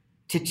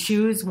 to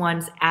choose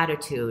one's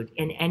attitude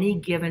in any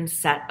given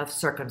set of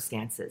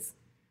circumstances,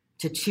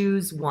 to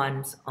choose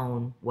one's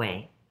own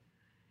way.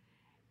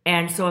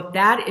 And so if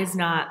that is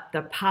not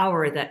the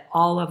power that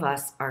all of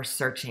us are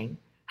searching,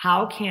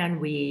 how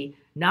can we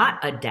not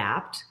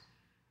adapt,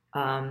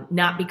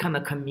 not become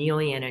a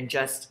chameleon and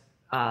just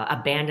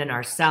abandon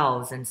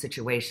ourselves in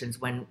situations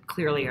when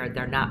clearly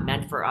they're not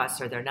meant for us,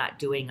 or they're not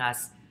doing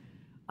us,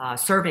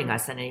 serving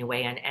us in any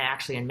way, and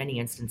actually in many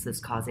instances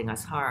causing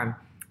us harm?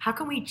 How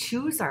can we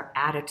choose our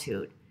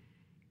attitude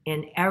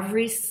in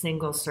every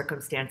single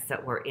circumstance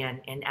that we're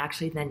in, and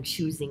actually then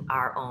choosing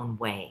our own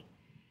way?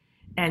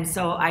 And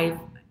so I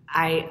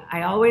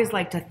always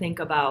like to think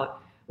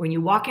about when you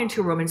walk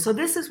into a room, and so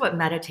this is what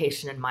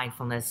meditation and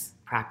mindfulness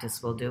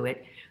practice will do.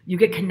 You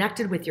get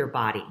connected with your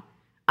body.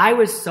 I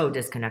was so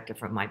disconnected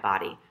from my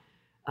body.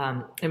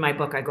 In my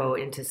book, I go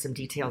into some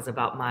details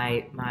about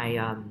my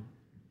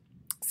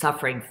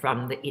suffering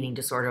from the eating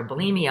disorder of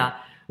bulimia,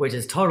 which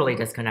is totally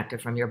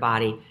disconnected from your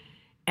body.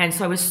 And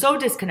so I was so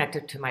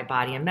disconnected to my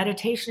body. And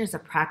meditation is a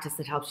practice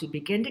that helps you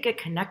begin to get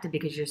connected,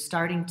 because you're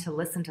starting to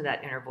listen to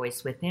that inner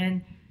voice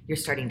within. You're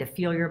starting to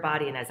feel your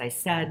body. And as I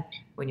said,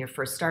 when you're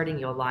first starting,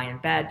 you'll lie in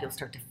bed. You'll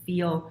start to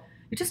feel.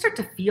 You just start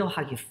to feel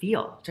how you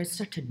feel. Just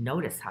start to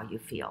notice how you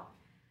feel.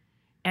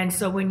 And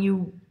so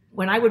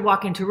when I would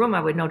walk into a room,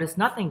 I would notice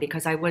nothing,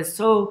 because I was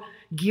so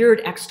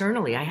geared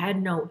externally. I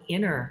had no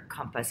inner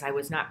compass. I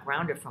was not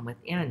grounded from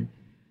within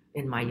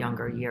in my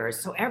younger years.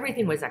 So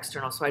everything was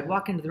external. So I'd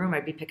walk into the room,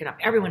 I'd be picking up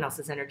everyone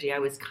else's energy. I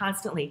was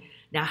constantly,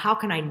 now how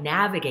can I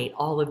navigate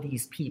all of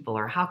these people?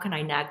 Or how can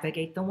I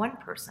navigate the one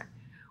person?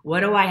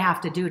 What do I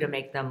have to do to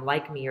make them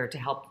like me, or to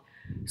help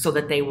so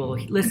that they will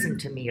listen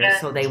to me, or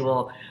so they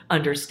will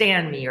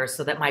understand me, or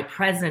so that my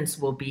presence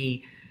will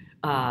be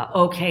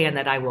okay and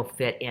that I will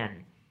fit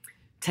in?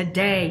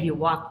 Today, you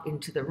walk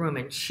into the room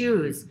and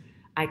choose.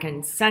 I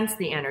can sense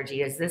the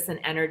energy. Is this an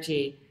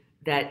energy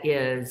that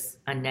is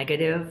a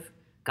negative,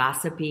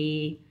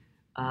 gossipy,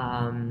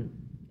 not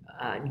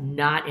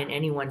in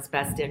anyone's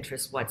best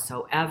interest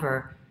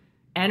whatsoever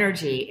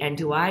energy? And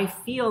do I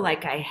feel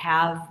like I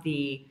have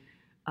the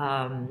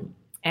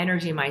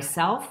energy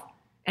myself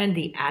and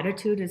the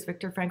attitude, as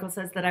Viktor Frankl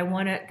says, that I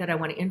want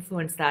to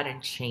influence that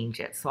and change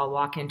it? So I'll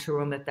walk into a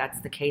room if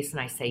that's the case,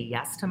 and I say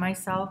yes to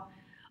myself.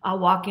 I'll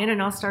walk in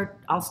and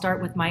I'll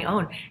start with my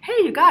own.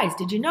 Hey, you guys,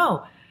 did you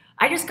know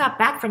I just got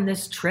back from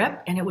this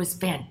trip and it was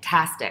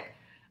fantastic.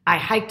 I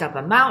hiked up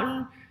a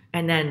mountain,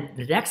 and then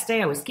the next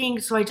day I was skiing.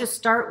 So I just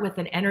start with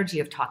an energy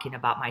of talking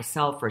about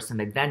myself, or some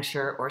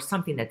adventure, or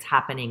something that's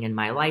happening in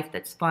my life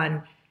that's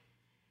fun.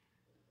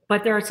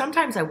 But there are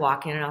sometimes I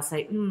walk in and I'll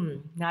say,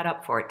 not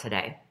up for it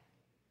today.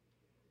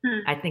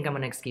 I think I'm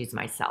going to excuse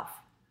myself.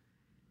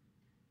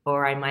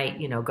 Or I might,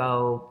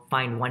 go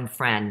find one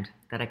friend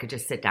that I could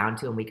just sit down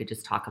to, and we could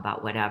just talk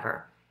about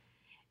whatever.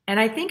 And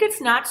I think it's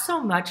not so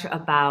much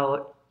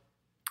about,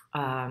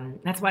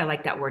 that's why I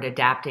like that word,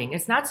 adapting.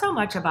 It's not so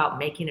much about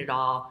making it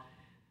all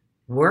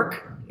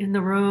work in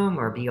the room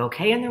or be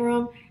okay in the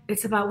room.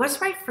 It's about what's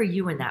right for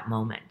you in that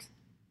moment.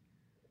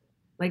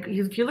 Like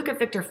if you look at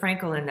Viktor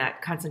Frankl in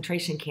that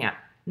concentration camp,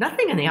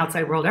 nothing in the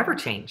outside world ever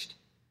changed.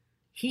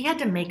 He had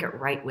to make it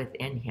right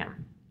within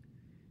him.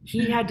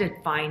 He had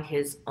to find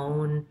his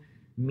own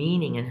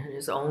meaning and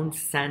his own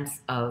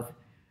sense of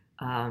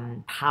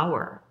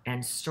power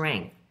and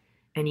strength.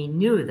 And he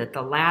knew that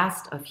the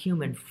last of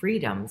human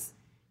freedoms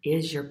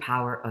is your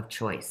power of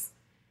choice.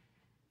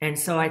 And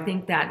so I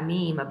think that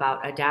meme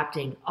about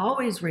adapting,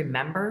 always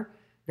remember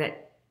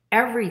that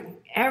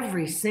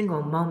every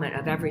single moment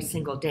of every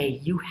single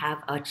day, you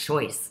have a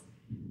choice.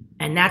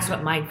 And that's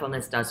what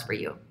mindfulness does for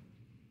you.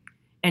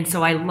 And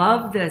so I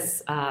love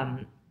this,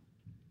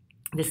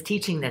 this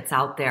teaching that's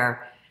out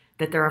there,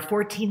 that there are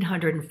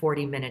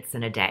 1,440 minutes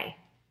in a day.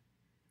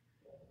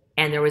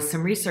 And there was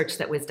some research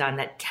that was done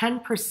that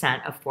 10%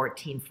 of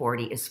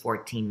 1,440 is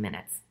 14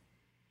 minutes.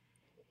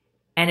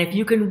 And if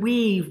you can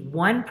weave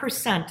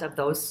 1% of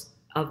those,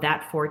 of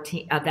that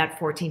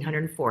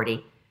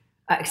 1,440,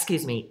 I said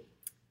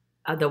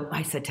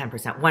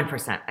 10%,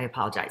 1%, I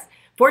apologize.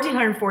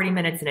 1,440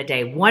 minutes in a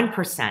day,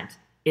 1%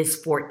 is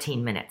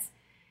 14 minutes.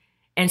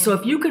 And so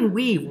if you can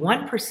weave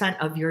 1%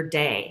 of your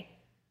day,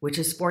 which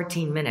is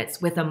 14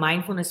 minutes, with a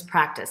mindfulness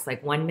practice,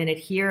 like 1 minute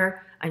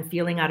here, I'm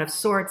feeling out of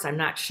sorts, I'm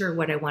not sure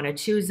what I want to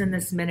choose in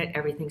this minute,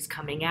 everything's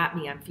coming at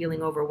me, I'm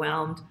feeling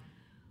overwhelmed.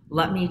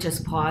 Let me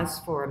just pause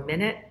for a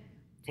minute,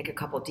 take a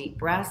couple deep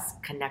breaths,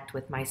 connect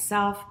with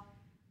myself,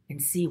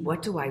 and see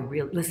what do I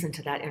really, listen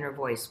to that inner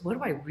voice. What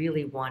do I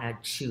really want to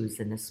choose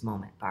in this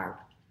moment, Barb?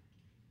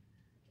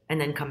 And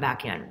then come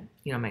back in.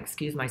 I might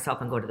excuse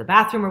myself and go to the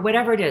bathroom or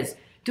whatever it is.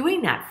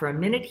 Doing that for a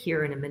minute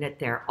here and a minute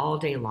there all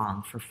day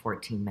long for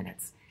 14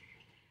 minutes.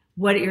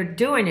 What you're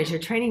doing is you're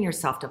training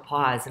yourself to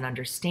pause and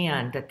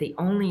understand that the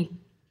only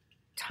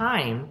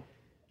time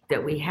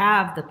that we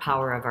have the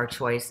power of our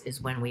choice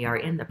is when we are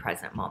in the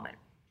present moment.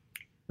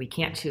 We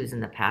can't choose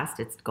in the past,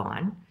 it's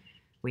gone.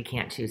 We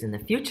can't choose in the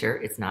future,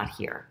 it's not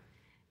here.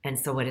 And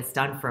so what it's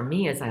done for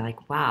me is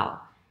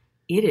wow,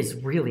 it is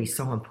really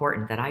so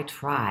important that I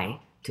try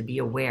to be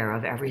aware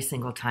of every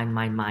single time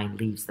my mind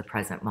leaves the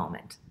present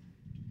moment.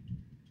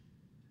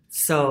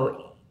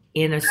 So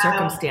in a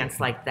circumstance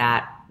like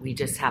that, we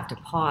just have to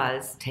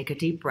pause, take a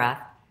deep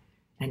breath,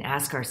 and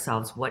ask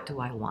ourselves, what do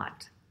I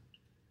want?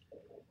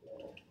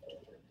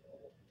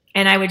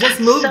 And I would just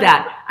move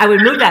that. I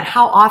would move that.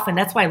 How often?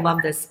 That's why I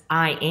love this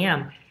I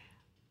am.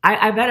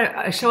 I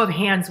bet a show of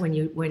hands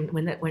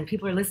when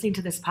people are listening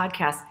to this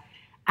podcast,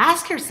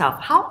 ask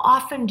yourself, how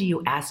often do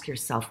you ask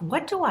yourself,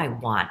 what do I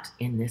want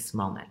in this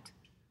moment?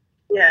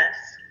 Yes.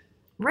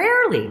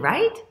 Rarely,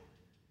 right?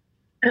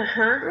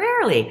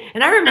 Rarely.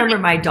 And I remember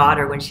my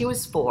daughter when she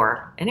was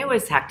 4, and it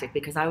was hectic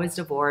because I was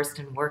divorced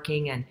and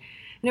working, and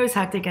it was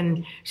hectic,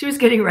 and she was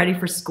getting ready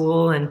for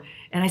school, and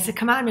I said,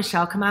 come on,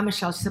 Michelle.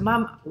 She said,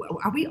 Mom,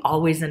 are we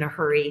always in a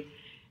hurry?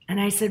 And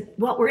I said,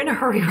 well, we're in a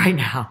hurry right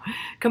now.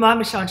 Come on,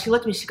 Michelle. And she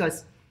looked at me, she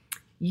goes,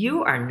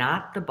 you are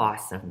not the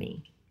boss of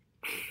me.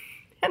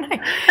 And there's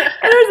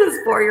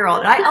this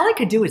 4-year-old, and all I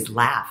could do was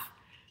laugh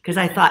because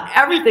I thought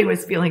everything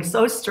was feeling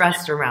so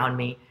stressed around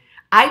me.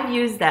 I've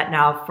used that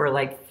now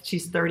for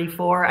she's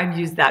 34. I've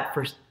used that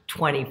for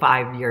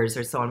 25 years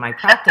or so in my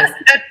practice.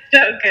 That's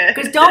so good.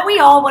 Because don't we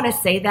all want to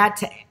say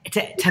that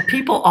to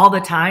people all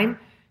the time?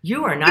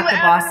 You are not the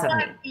boss of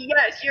me.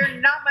 Yes, you're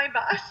not my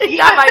boss. You're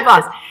not my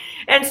boss.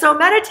 And so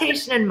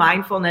meditation and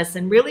mindfulness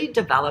and really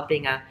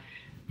developing a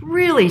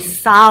really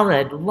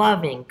solid,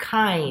 loving,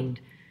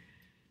 kind,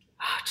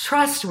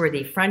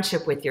 trustworthy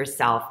friendship with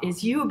yourself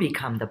is you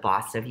become the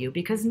boss of you,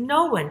 because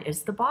no one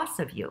is the boss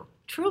of you,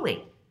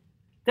 truly.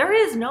 There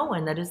is no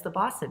one that is the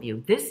boss of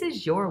you. This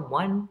is your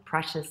one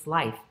precious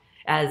life.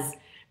 As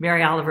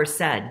Mary Oliver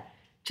said,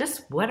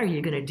 just what are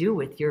you going to do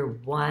with your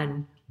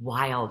one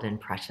wild and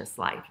precious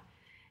life?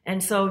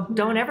 And so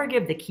don't ever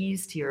give the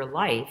keys to your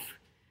life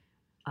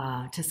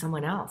to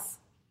someone else.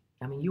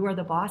 I mean, you are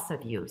the boss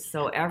of you.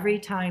 So every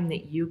time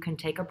that you can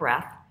take a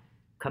breath,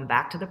 come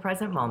back to the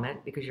present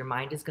moment, because your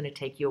mind is going to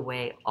take you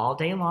away all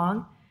day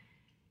long.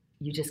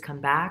 You just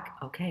come back.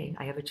 Okay,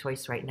 I have a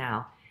choice right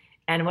now.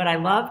 And what I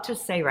love to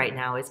say right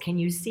now is, can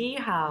you see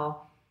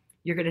how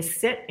you're going to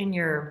sit in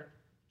your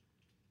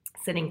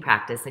sitting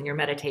practice, in your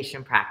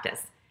meditation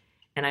practice,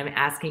 and I'm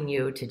asking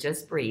you to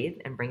just breathe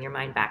and bring your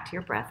mind back to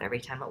your breath every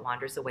time it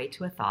wanders away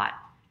to a thought.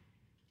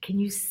 Can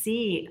you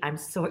see, I'm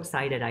so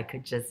excited,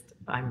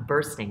 I'm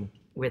bursting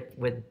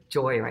with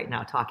joy right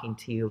now talking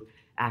to you,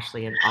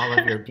 Ashley, and all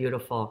of your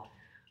beautiful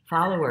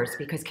followers,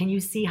 because can you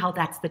see how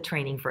that's the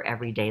training for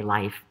everyday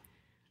life?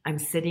 I'm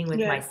sitting with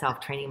myself,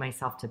 training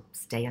myself to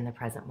stay in the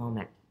present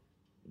moment,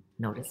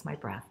 notice my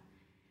breath.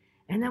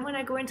 And then when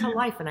I go into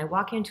life and I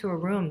walk into a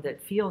room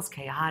that feels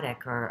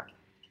chaotic or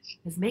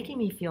is making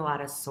me feel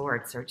out of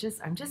sorts, or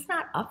I'm just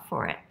not up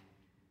for it,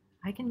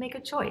 I can make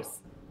a choice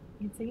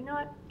and say, you know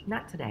what,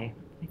 not today.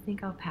 I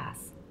think I'll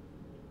pass.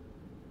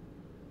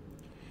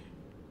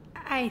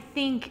 I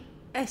think,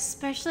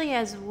 especially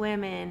as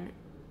women,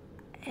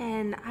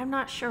 and I'm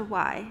not sure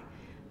why,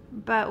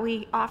 but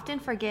we often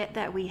forget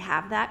that we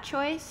have that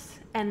choice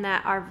and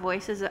that our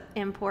voice is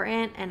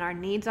important and our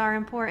needs are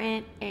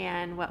important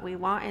and what we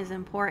want is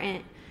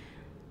important.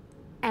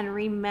 And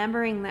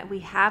remembering that we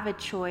have a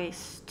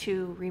choice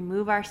to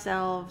remove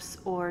ourselves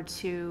or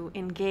to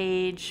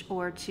engage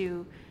or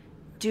to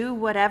do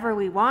whatever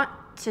we want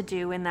to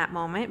do in that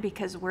moment,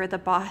 because we're the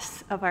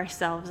boss of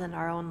ourselves and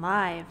our own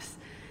lives.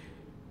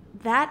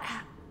 That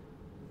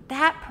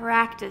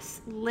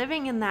practice,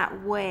 living in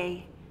that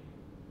way,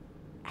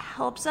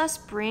 helps us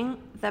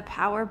bring the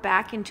power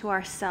back into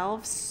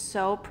ourselves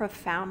so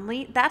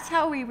profoundly. That's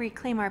how we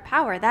reclaim our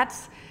power.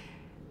 That's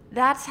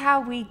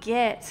how we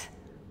get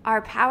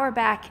our power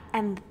back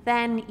and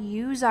then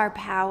use our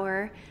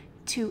power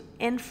to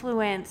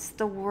influence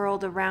the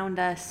world around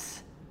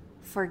us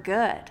for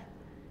good.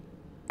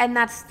 And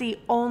that's the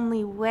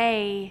only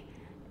way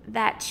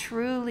that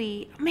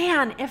truly,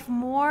 man, if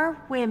more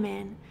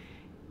women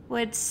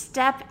would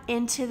step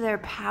into their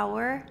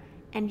power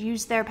and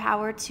use their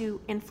power to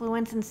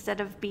influence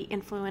instead of be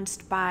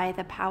influenced by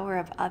the power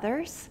of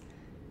others,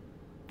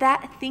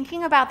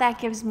 thinking about that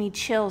gives me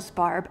chills,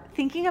 Barb.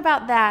 Thinking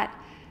about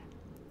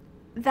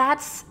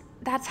that's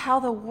how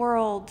the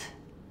world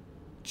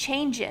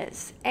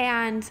changes.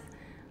 And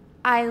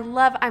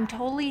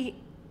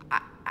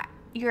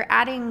you're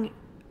adding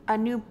a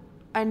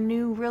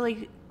new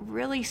really,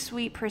 really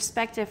sweet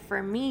perspective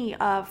for me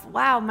of,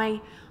 wow,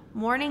 my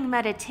morning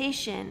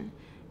meditation,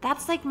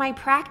 that's like my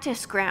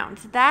practice ground.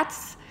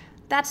 That's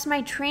that's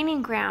my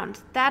training ground.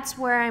 That's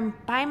where I'm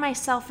by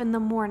myself in the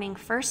morning,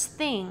 first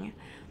thing,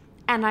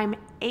 and I'm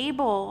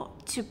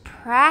able to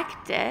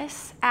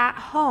practice at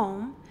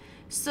home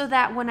so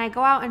that when I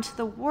go out into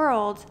the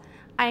world,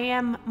 I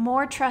am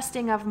more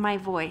trusting of my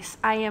voice.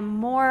 I am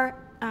more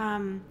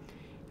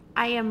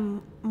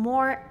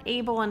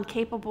able and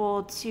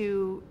capable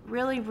to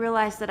really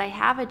realize that I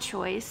have a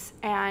choice.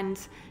 And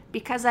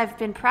because I've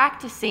been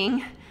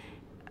practicing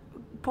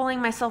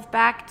pulling myself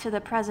back to the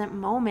present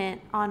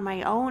moment on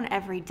my own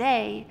every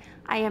day,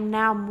 I am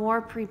now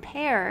more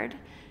prepared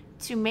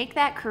to make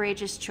that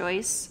courageous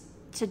choice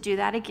to do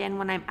that again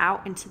when I'm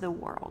out into the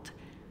world.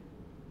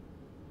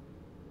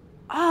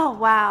 Oh,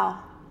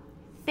 wow.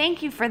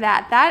 Thank you for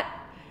that.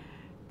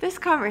 This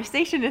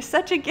conversation is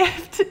such a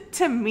gift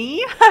to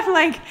me. I'm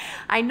like,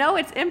 I know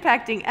it's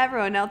impacting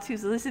everyone else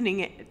who's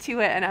listening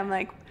to it. And I'm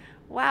like,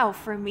 wow,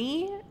 for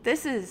me,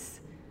 this is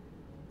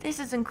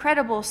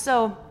incredible.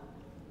 So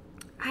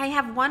I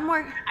have one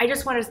more. I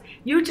just want to,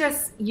 you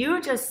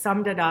just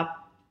summed it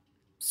up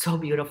so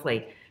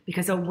beautifully,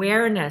 because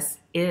awareness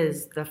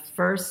is the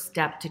first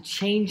step to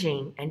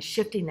changing and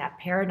shifting that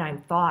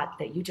paradigm thought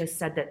that you just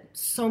said that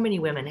so many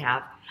women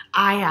have.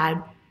 I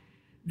had,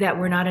 that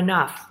we're not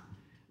enough.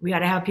 We got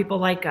to have people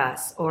like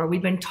us, or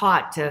we've been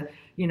taught to,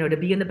 to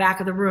be in the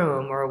back of the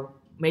room, or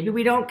maybe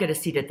we don't get a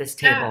seat at this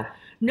table.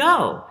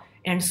 No.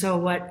 And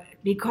so I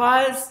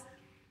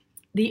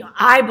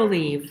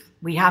believe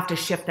we have to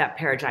shift that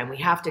paradigm. We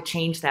have to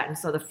change that. And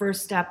so the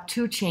first step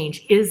to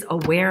change is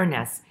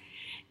awareness.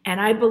 And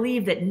I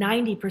believe that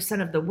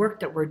 90% of the work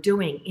that we're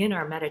doing in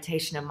our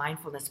meditation and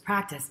mindfulness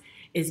practice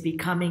is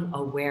becoming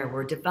aware.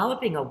 We're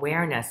developing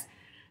awareness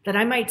that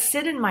I might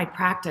sit in my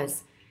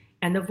practice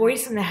and the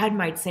voice in the head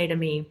might say to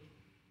me,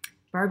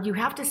 Barb, you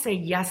have to say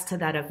yes to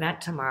that event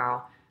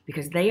tomorrow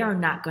because they are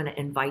not going to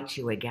invite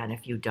you again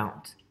if you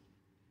don't.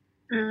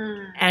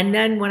 And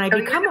then when I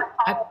become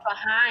fall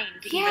behind,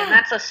 yeah,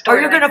 that's a story.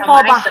 Or you're going to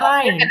fall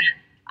behind.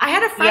 I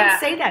had a friend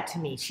say that to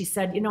me. She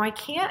said, I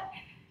can't.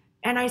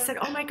 And I said,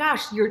 oh my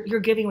gosh,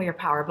 you're giving away your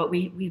power. But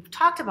we've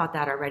talked about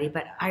that already.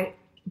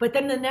 But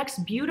then the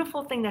next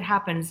beautiful thing that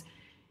happens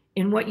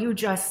in what you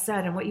just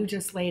said and what you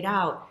just laid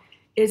out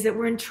is that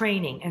we're in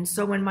training. And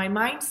so when my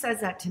mind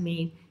says that to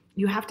me,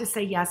 you have to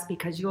say yes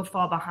because you'll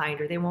fall behind,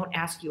 or they won't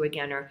ask you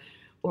again,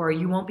 or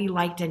you won't be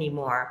liked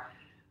anymore.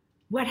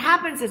 What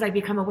happens is I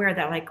become aware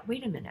that, like,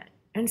 wait a minute.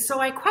 And so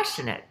I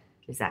question it.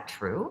 Is that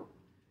true?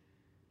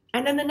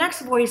 And then the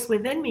next voice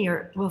within me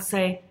will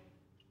say,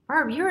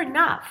 Barb, you're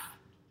enough.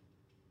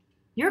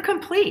 You're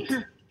complete.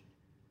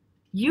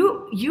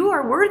 You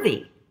are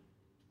worthy.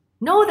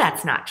 No,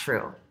 that's not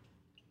true.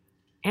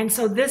 And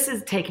so this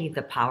is taking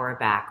the power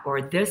back,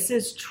 or this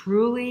is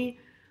truly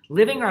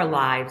living our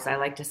lives. I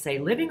like to say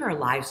living our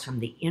lives from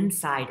the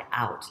inside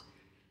out,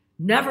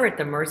 never at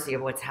the mercy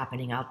of what's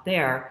happening out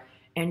there,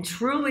 and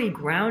truly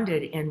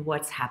grounded in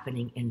what's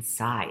happening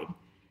inside,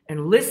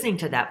 and listening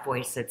to that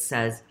voice that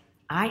says,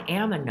 I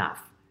am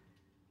enough.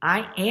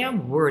 I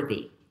am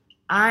worthy.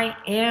 I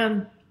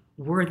am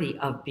worthy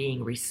of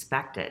being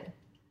respected.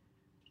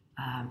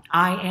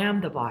 I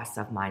am the boss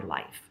of my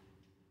life.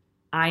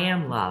 I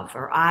am love,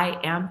 or I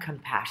am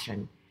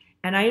compassion.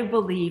 And I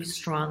believe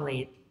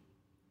strongly,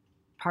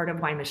 part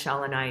of why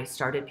Michelle and I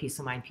started Peace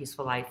of Mind,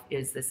 Peaceful Life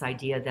is this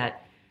idea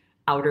that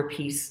outer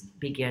peace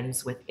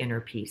begins with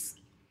inner peace.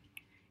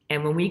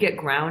 And when we get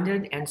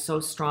grounded and so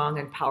strong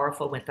and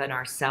powerful within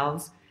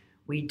ourselves,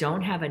 we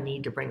don't have a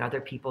need to bring other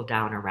people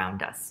down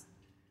around us.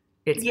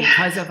 It's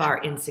because of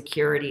our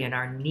insecurity and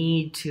our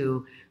need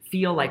to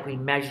feel like we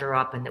measure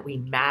up and that we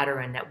matter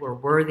and that we're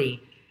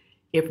worthy.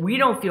 If we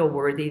don't feel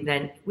worthy,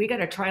 then we got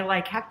to try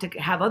like heck to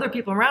have other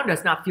people around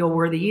us not feel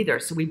worthy either.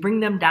 So we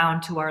bring them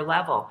down to our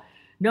level.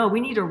 No, we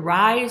need to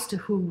rise to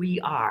who we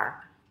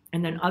are.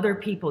 And then other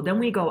people, then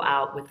we go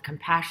out with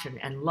compassion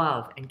and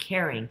love and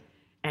caring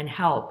and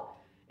help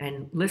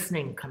and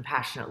listening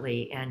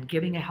compassionately and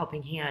giving a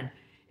helping hand.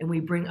 And we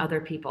bring other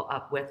people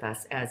up with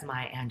us, as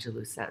Maya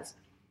Angelou says.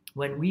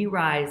 When we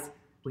rise,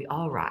 we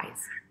all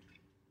rise.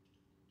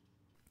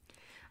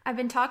 I've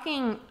been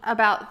talking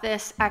about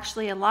this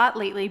actually a lot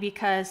lately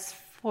because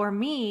for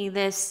me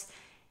this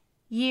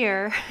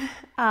year,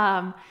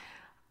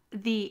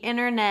 the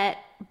internet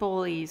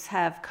bullies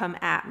have come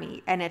at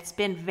me, and it's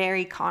been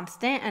very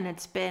constant and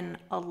it's been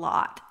a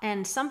lot.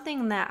 And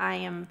something that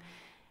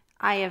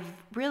I have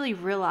really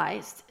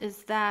realized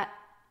is that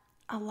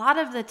a lot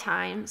of the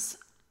times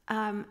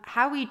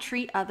how we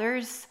treat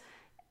others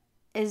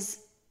is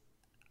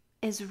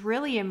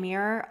really a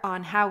mirror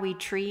on how we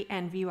treat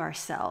and view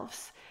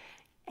ourselves.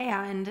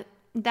 And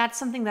that's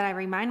something that I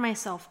remind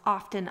myself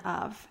often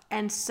of.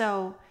 And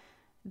so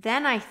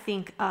then I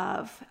think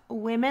of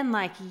women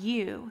like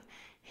you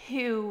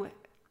who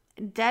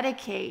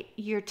dedicate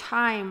your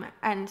time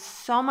and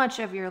so much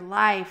of your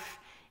life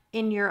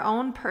in your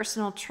own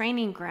personal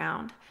training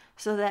ground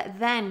so that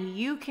then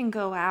you can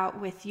go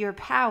out with your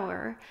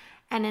power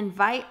and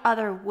invite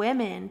other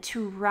women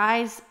to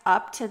rise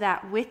up to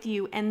that with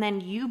you. And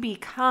then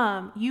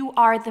you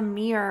are the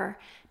mirror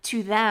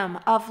to them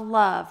of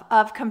love,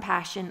 of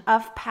compassion,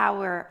 of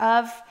power,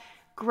 of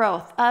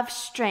growth, of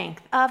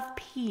strength, of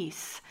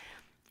peace.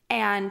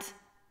 And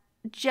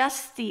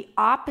just the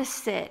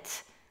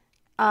opposite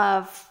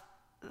of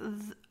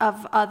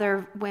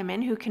other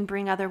women who can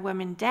bring other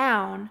women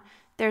down.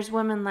 There's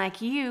women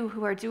like you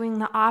who are doing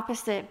the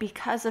opposite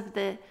because of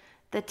the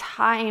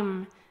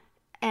time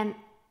and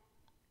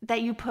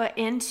that you put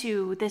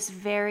into this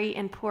very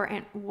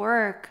important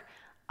work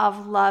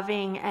of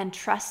loving and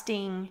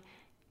trusting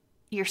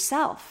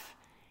yourself.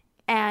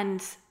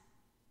 And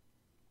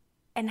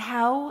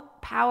how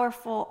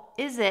powerful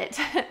is it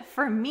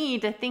for me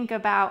to think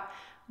about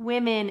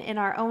women in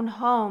our own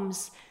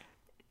homes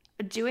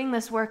doing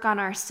this work on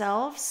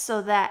ourselves,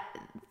 so that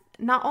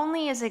not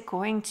only is it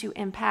going to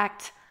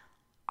impact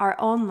our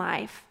own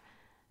life,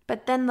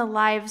 but then the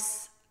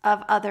lives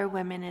of other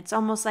women. It's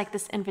almost like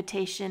this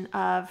invitation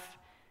of,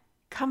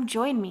 come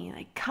join me,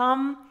 like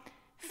come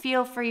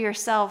feel for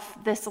yourself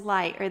this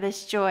light or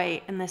this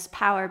joy and this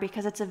power,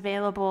 because it's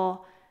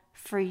available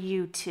for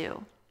you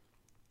too.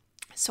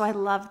 So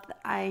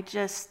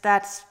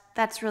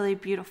that's really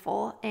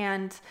beautiful.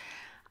 And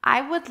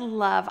I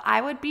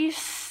would be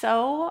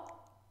so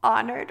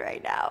honored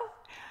right now.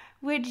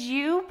 Would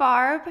you,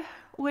 Barb,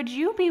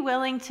 be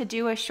willing to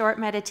do a short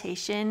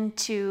meditation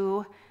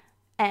to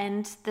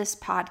end this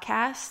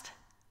podcast?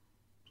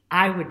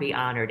 I would be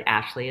honored,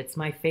 Ashley. It's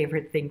my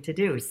favorite thing to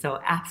do. So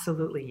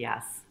absolutely,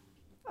 yes.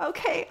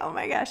 Okay. Oh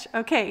my gosh.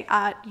 Okay.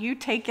 You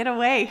take it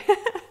away.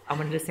 I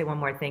wanted to say one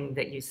more thing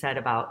that you said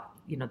about,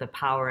 the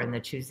power and the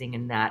choosing,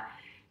 and that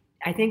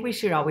I think we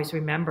should always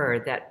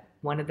remember that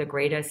one of the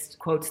greatest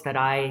quotes that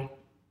I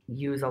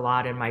use a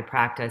lot in my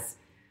practice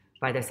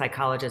by the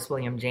psychologist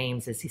William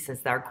James is, he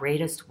says, our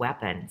greatest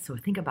weapon. So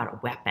think about a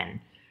weapon.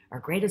 Our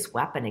greatest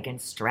weapon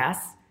against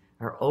stress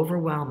or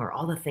overwhelm or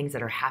all the things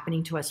that are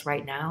happening to us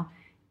right now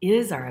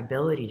is our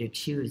ability to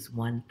choose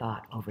one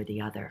thought over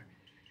the other.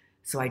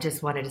 So I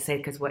just wanted to say,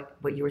 because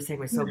what you were saying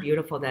was so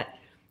beautiful, that,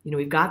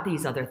 we've got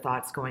these other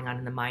thoughts going on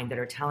in the mind that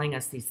are telling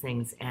us these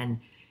things. And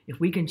if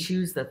we can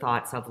choose the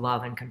thoughts of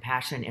love and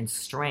compassion and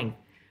strength,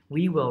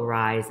 we will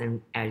rise.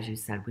 And as you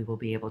said, we will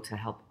be able to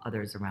help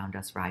others around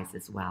us rise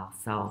as well.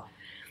 So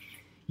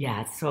yeah,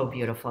 it's so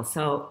beautiful.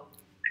 So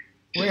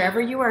wherever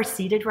you are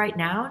seated right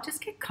now,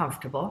 just get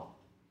comfortable.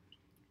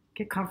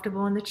 Get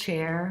comfortable in the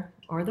chair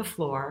or the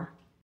floor.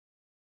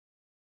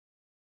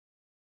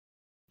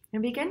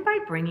 And begin by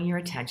bringing your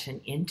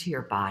attention into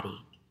your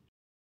body.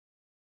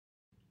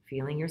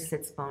 Feeling your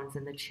sits bones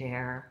in the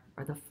chair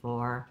or the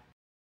floor.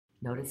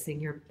 Noticing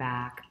your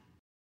back.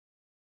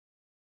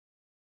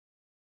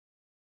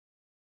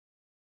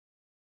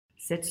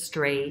 Sit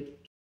straight.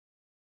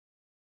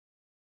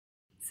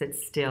 Sit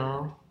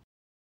still.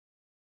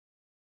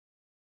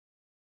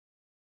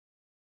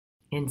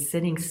 In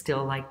sitting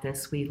still like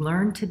this, we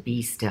learn to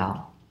be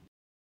still.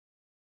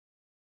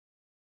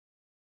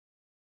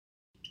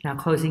 Now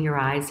closing your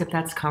eyes if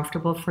that's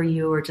comfortable for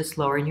you, or just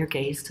lowering your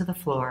gaze to the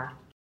floor.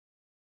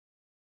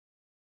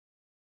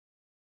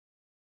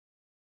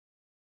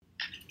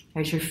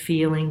 As you're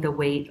feeling the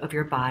weight of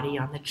your body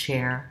on the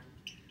chair,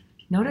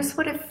 notice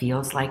what it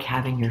feels like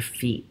having your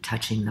feet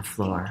touching the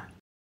floor.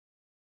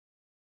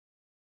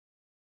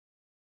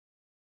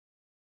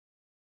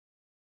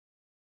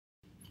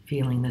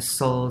 Feeling the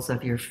soles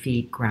of your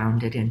feet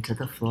grounded into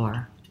the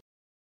floor.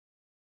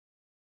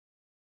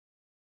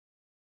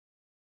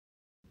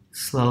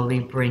 Slowly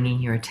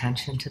bringing your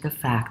attention to the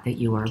fact that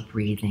you are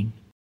breathing.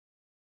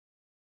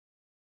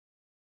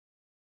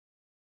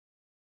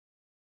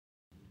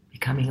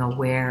 Becoming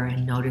aware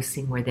and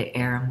noticing where the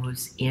air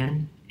moves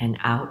in and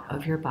out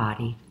of your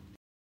body.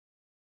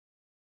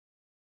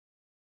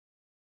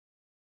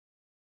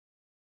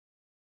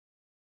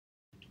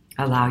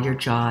 Allow your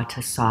jaw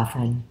to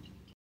soften.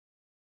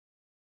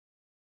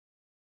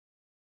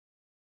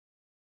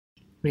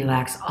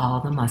 Relax all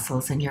the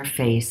muscles in your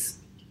face.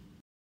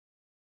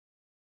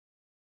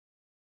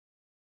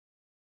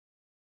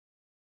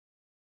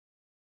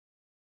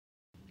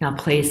 Now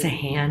place a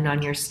hand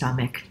on your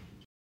stomach.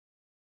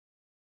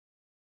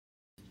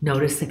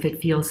 Notice if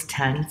it feels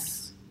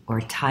tense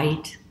or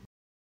tight.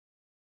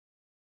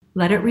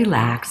 Let it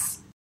relax.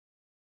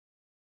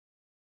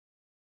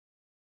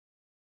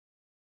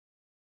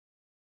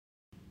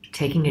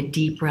 Taking a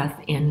deep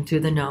breath in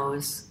through the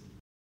nose.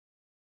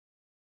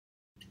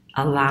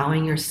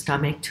 Allowing your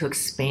stomach to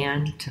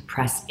expand, to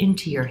press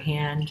into your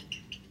hand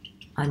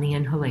on the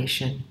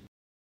inhalation.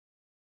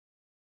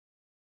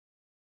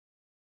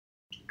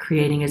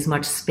 Creating as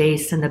much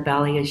space in the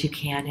belly as you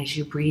can as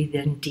you breathe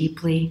in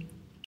deeply.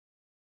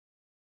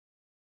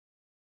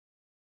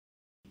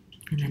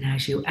 And then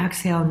as you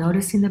exhale,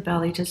 noticing the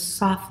belly just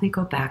softly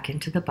go back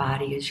into the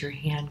body as your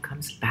hand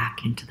comes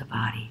back into the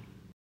body.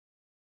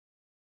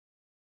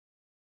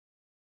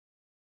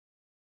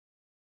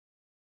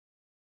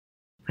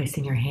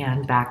 Placing your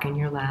hand back in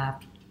your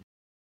lap.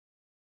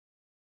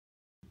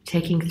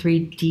 Taking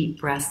 3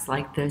 deep breaths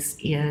like this,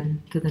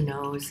 in through the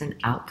nose and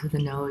out through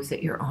the nose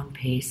at your own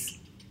pace.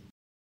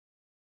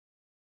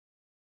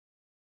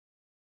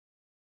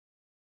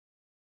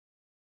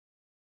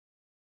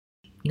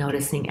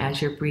 Noticing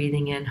as you're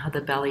breathing in how the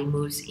belly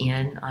moves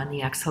in on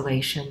the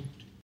exhalation.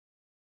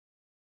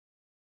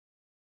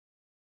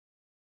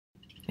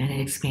 And it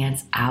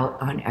expands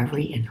out on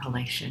every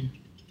inhalation.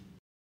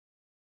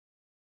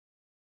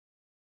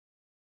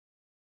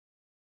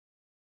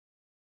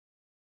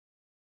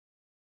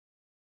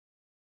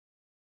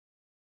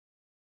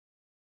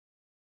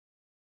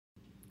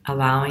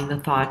 Allowing the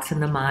thoughts in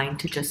the mind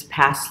to just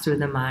pass through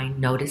the mind,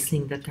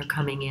 noticing that they're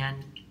coming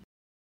in.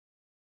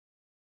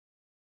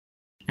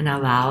 And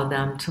allow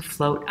them to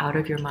float out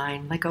of your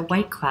mind like a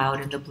white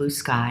cloud in the blue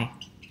sky.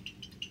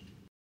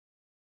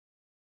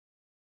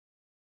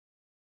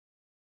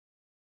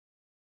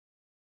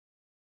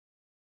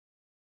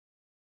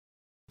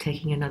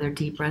 Taking another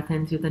deep breath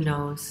in through the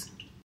nose.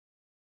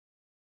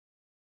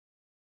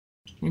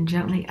 And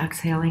gently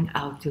exhaling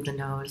out through the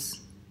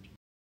nose.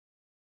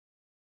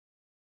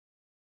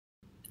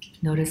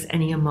 Notice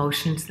any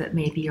emotions that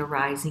may be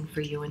arising for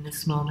you in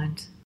this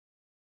moment.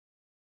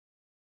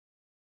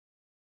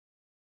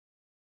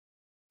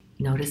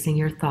 Noticing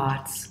your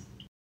thoughts.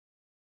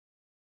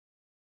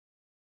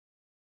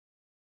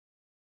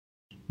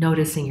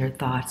 Noticing your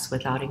thoughts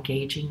without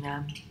engaging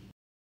them,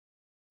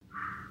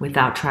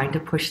 without trying to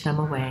push them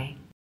away.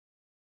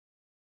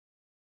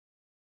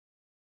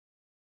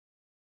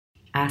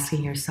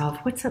 Asking yourself,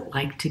 what's it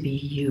like to be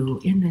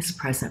you in this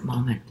present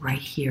moment, right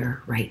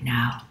here, right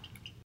now?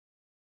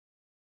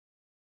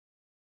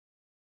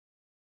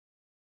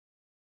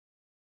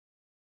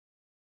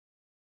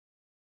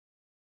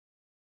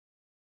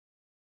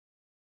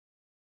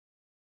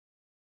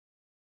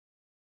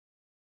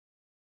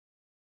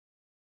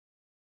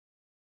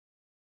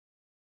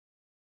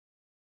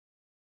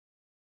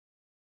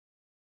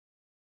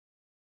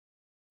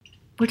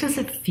 What does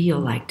it feel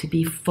like to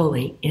be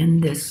fully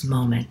in this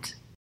moment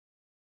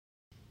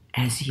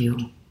as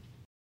you?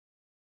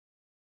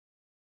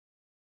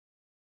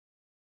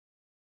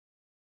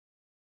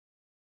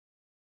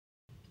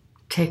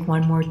 Take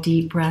one more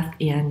deep breath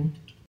in,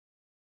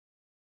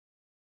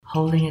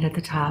 holding it at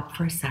the top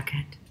for a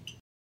second.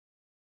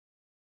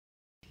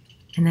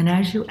 And then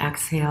as you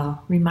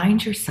exhale,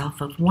 remind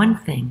yourself of one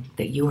thing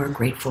that you are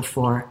grateful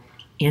for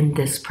in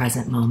this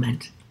present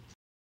moment.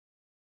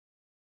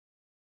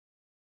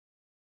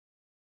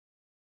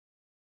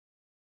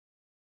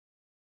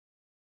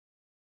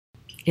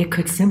 It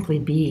could simply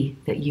be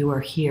that you are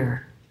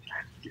here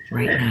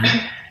right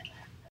now.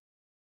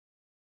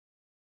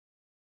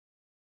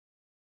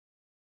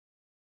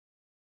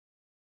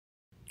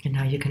 And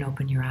now you can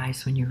open your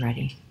eyes when you're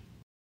ready.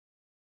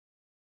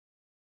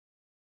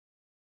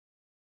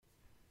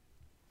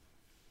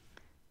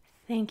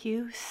 Thank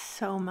you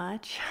so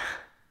much.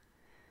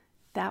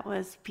 That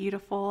was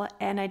beautiful.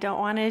 And I don't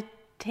want to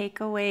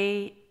take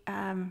away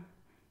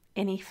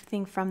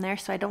anything from there,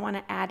 so I don't want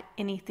to add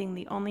anything.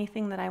 The only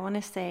thing that I want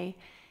to say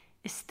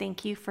is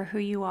thank you for who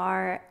you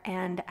are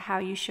and how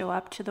you show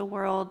up to the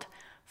world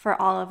for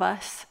all of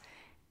us.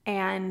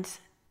 And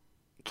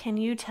can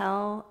you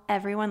tell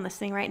everyone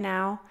listening right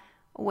now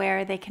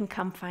where they can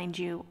come find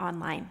you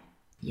online?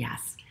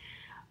 Yes.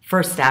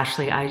 First,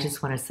 Ashley, I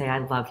just want to say I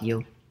love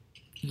you.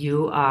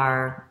 You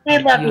are I a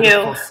love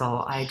beautiful you.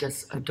 soul. I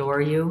just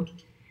adore you.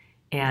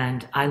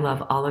 And I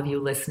love all of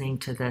you listening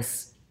to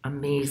this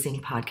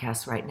amazing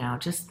podcast right now.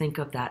 Just think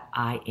of that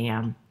I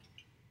am.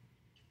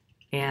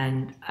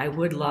 And I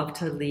would love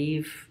to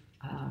leave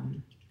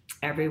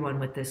everyone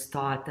with this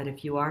thought that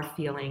if you are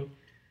feeling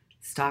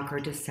stuck or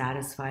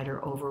dissatisfied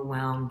or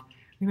overwhelmed,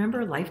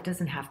 remember life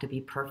doesn't have to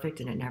be perfect,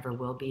 and it never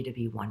will be, to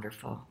be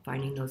wonderful.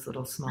 Finding those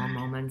little small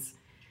moments.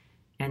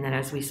 And then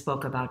as we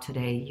spoke about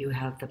today, you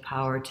have the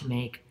power to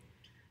make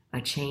a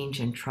change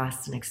and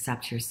trust and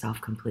accept yourself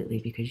completely,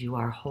 because you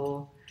are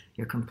whole,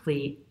 you're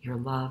complete, you're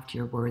loved,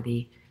 you're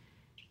worthy.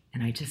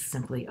 And I just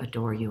simply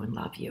adore you and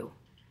love you.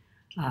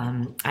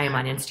 I am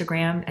on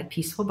Instagram at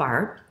Peaceful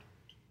Barb,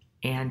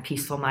 and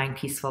Peaceful Mind,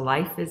 Peaceful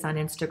Life is on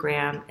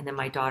Instagram. And then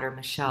my daughter,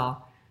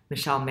 Michelle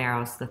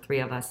Maros, the three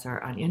of us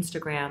are on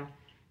Instagram.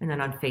 And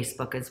then on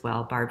Facebook as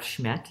well, Barb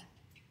Schmidt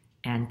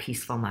and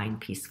Peaceful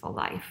Mind, Peaceful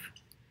Life.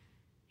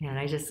 And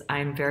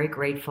I'm very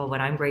grateful.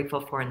 What I'm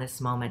grateful for in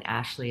this moment,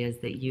 Ashley, is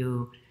that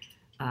you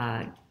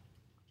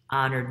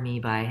honored me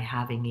by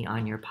having me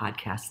on your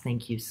podcast.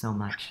 Thank you so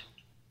much.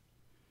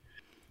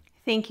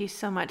 Thank you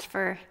so much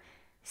for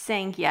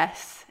saying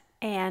yes.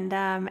 And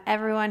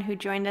everyone who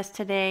joined us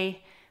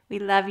today, we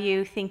love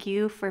you. Thank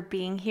you for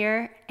being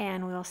here,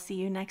 and we'll see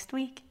you next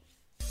week.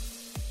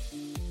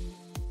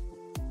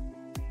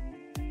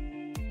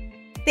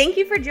 Thank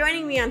you for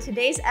joining me on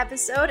today's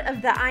episode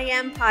of the I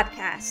Am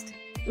Podcast.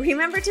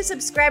 Remember to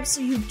subscribe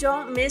so you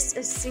don't miss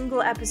a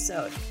single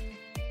episode.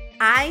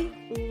 I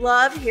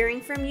love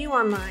hearing from you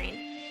online.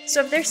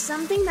 So if there's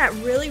something that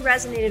really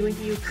resonated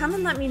with you, come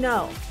and let me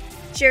know.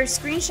 Share a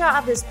screenshot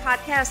of this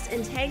podcast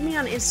and tag me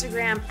on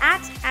Instagram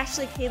at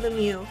Ashley K.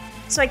 Lemieux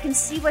so I can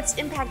see what's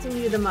impacting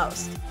you the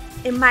most.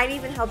 It might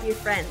even help your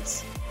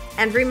friends.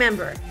 And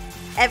remember,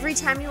 every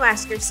time you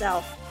ask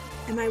yourself,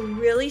 am I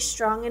really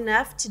strong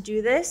enough to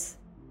do this?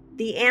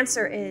 The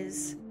answer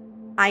is,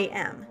 I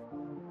am.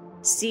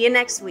 See you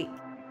next week.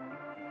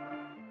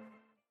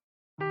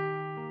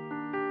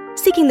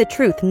 Seeking the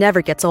truth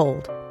never gets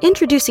old.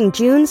 Introducing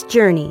June's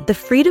Journey, the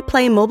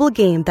free-to-play mobile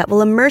game that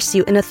will immerse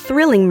you in a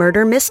thrilling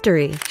murder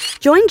mystery.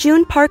 Join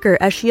June Parker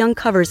as she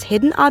uncovers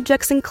hidden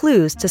objects and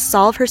clues to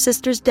solve her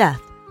sister's death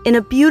in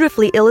a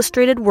beautifully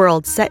illustrated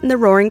world set in the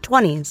Roaring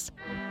 '20s.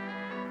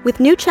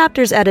 With new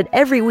chapters added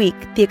every week,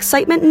 the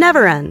excitement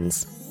never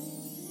ends.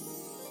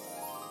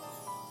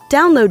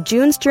 Download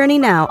June's Journey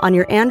now on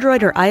your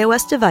Android or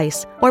iOS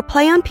device or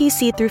play on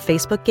PC through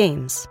Facebook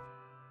Games.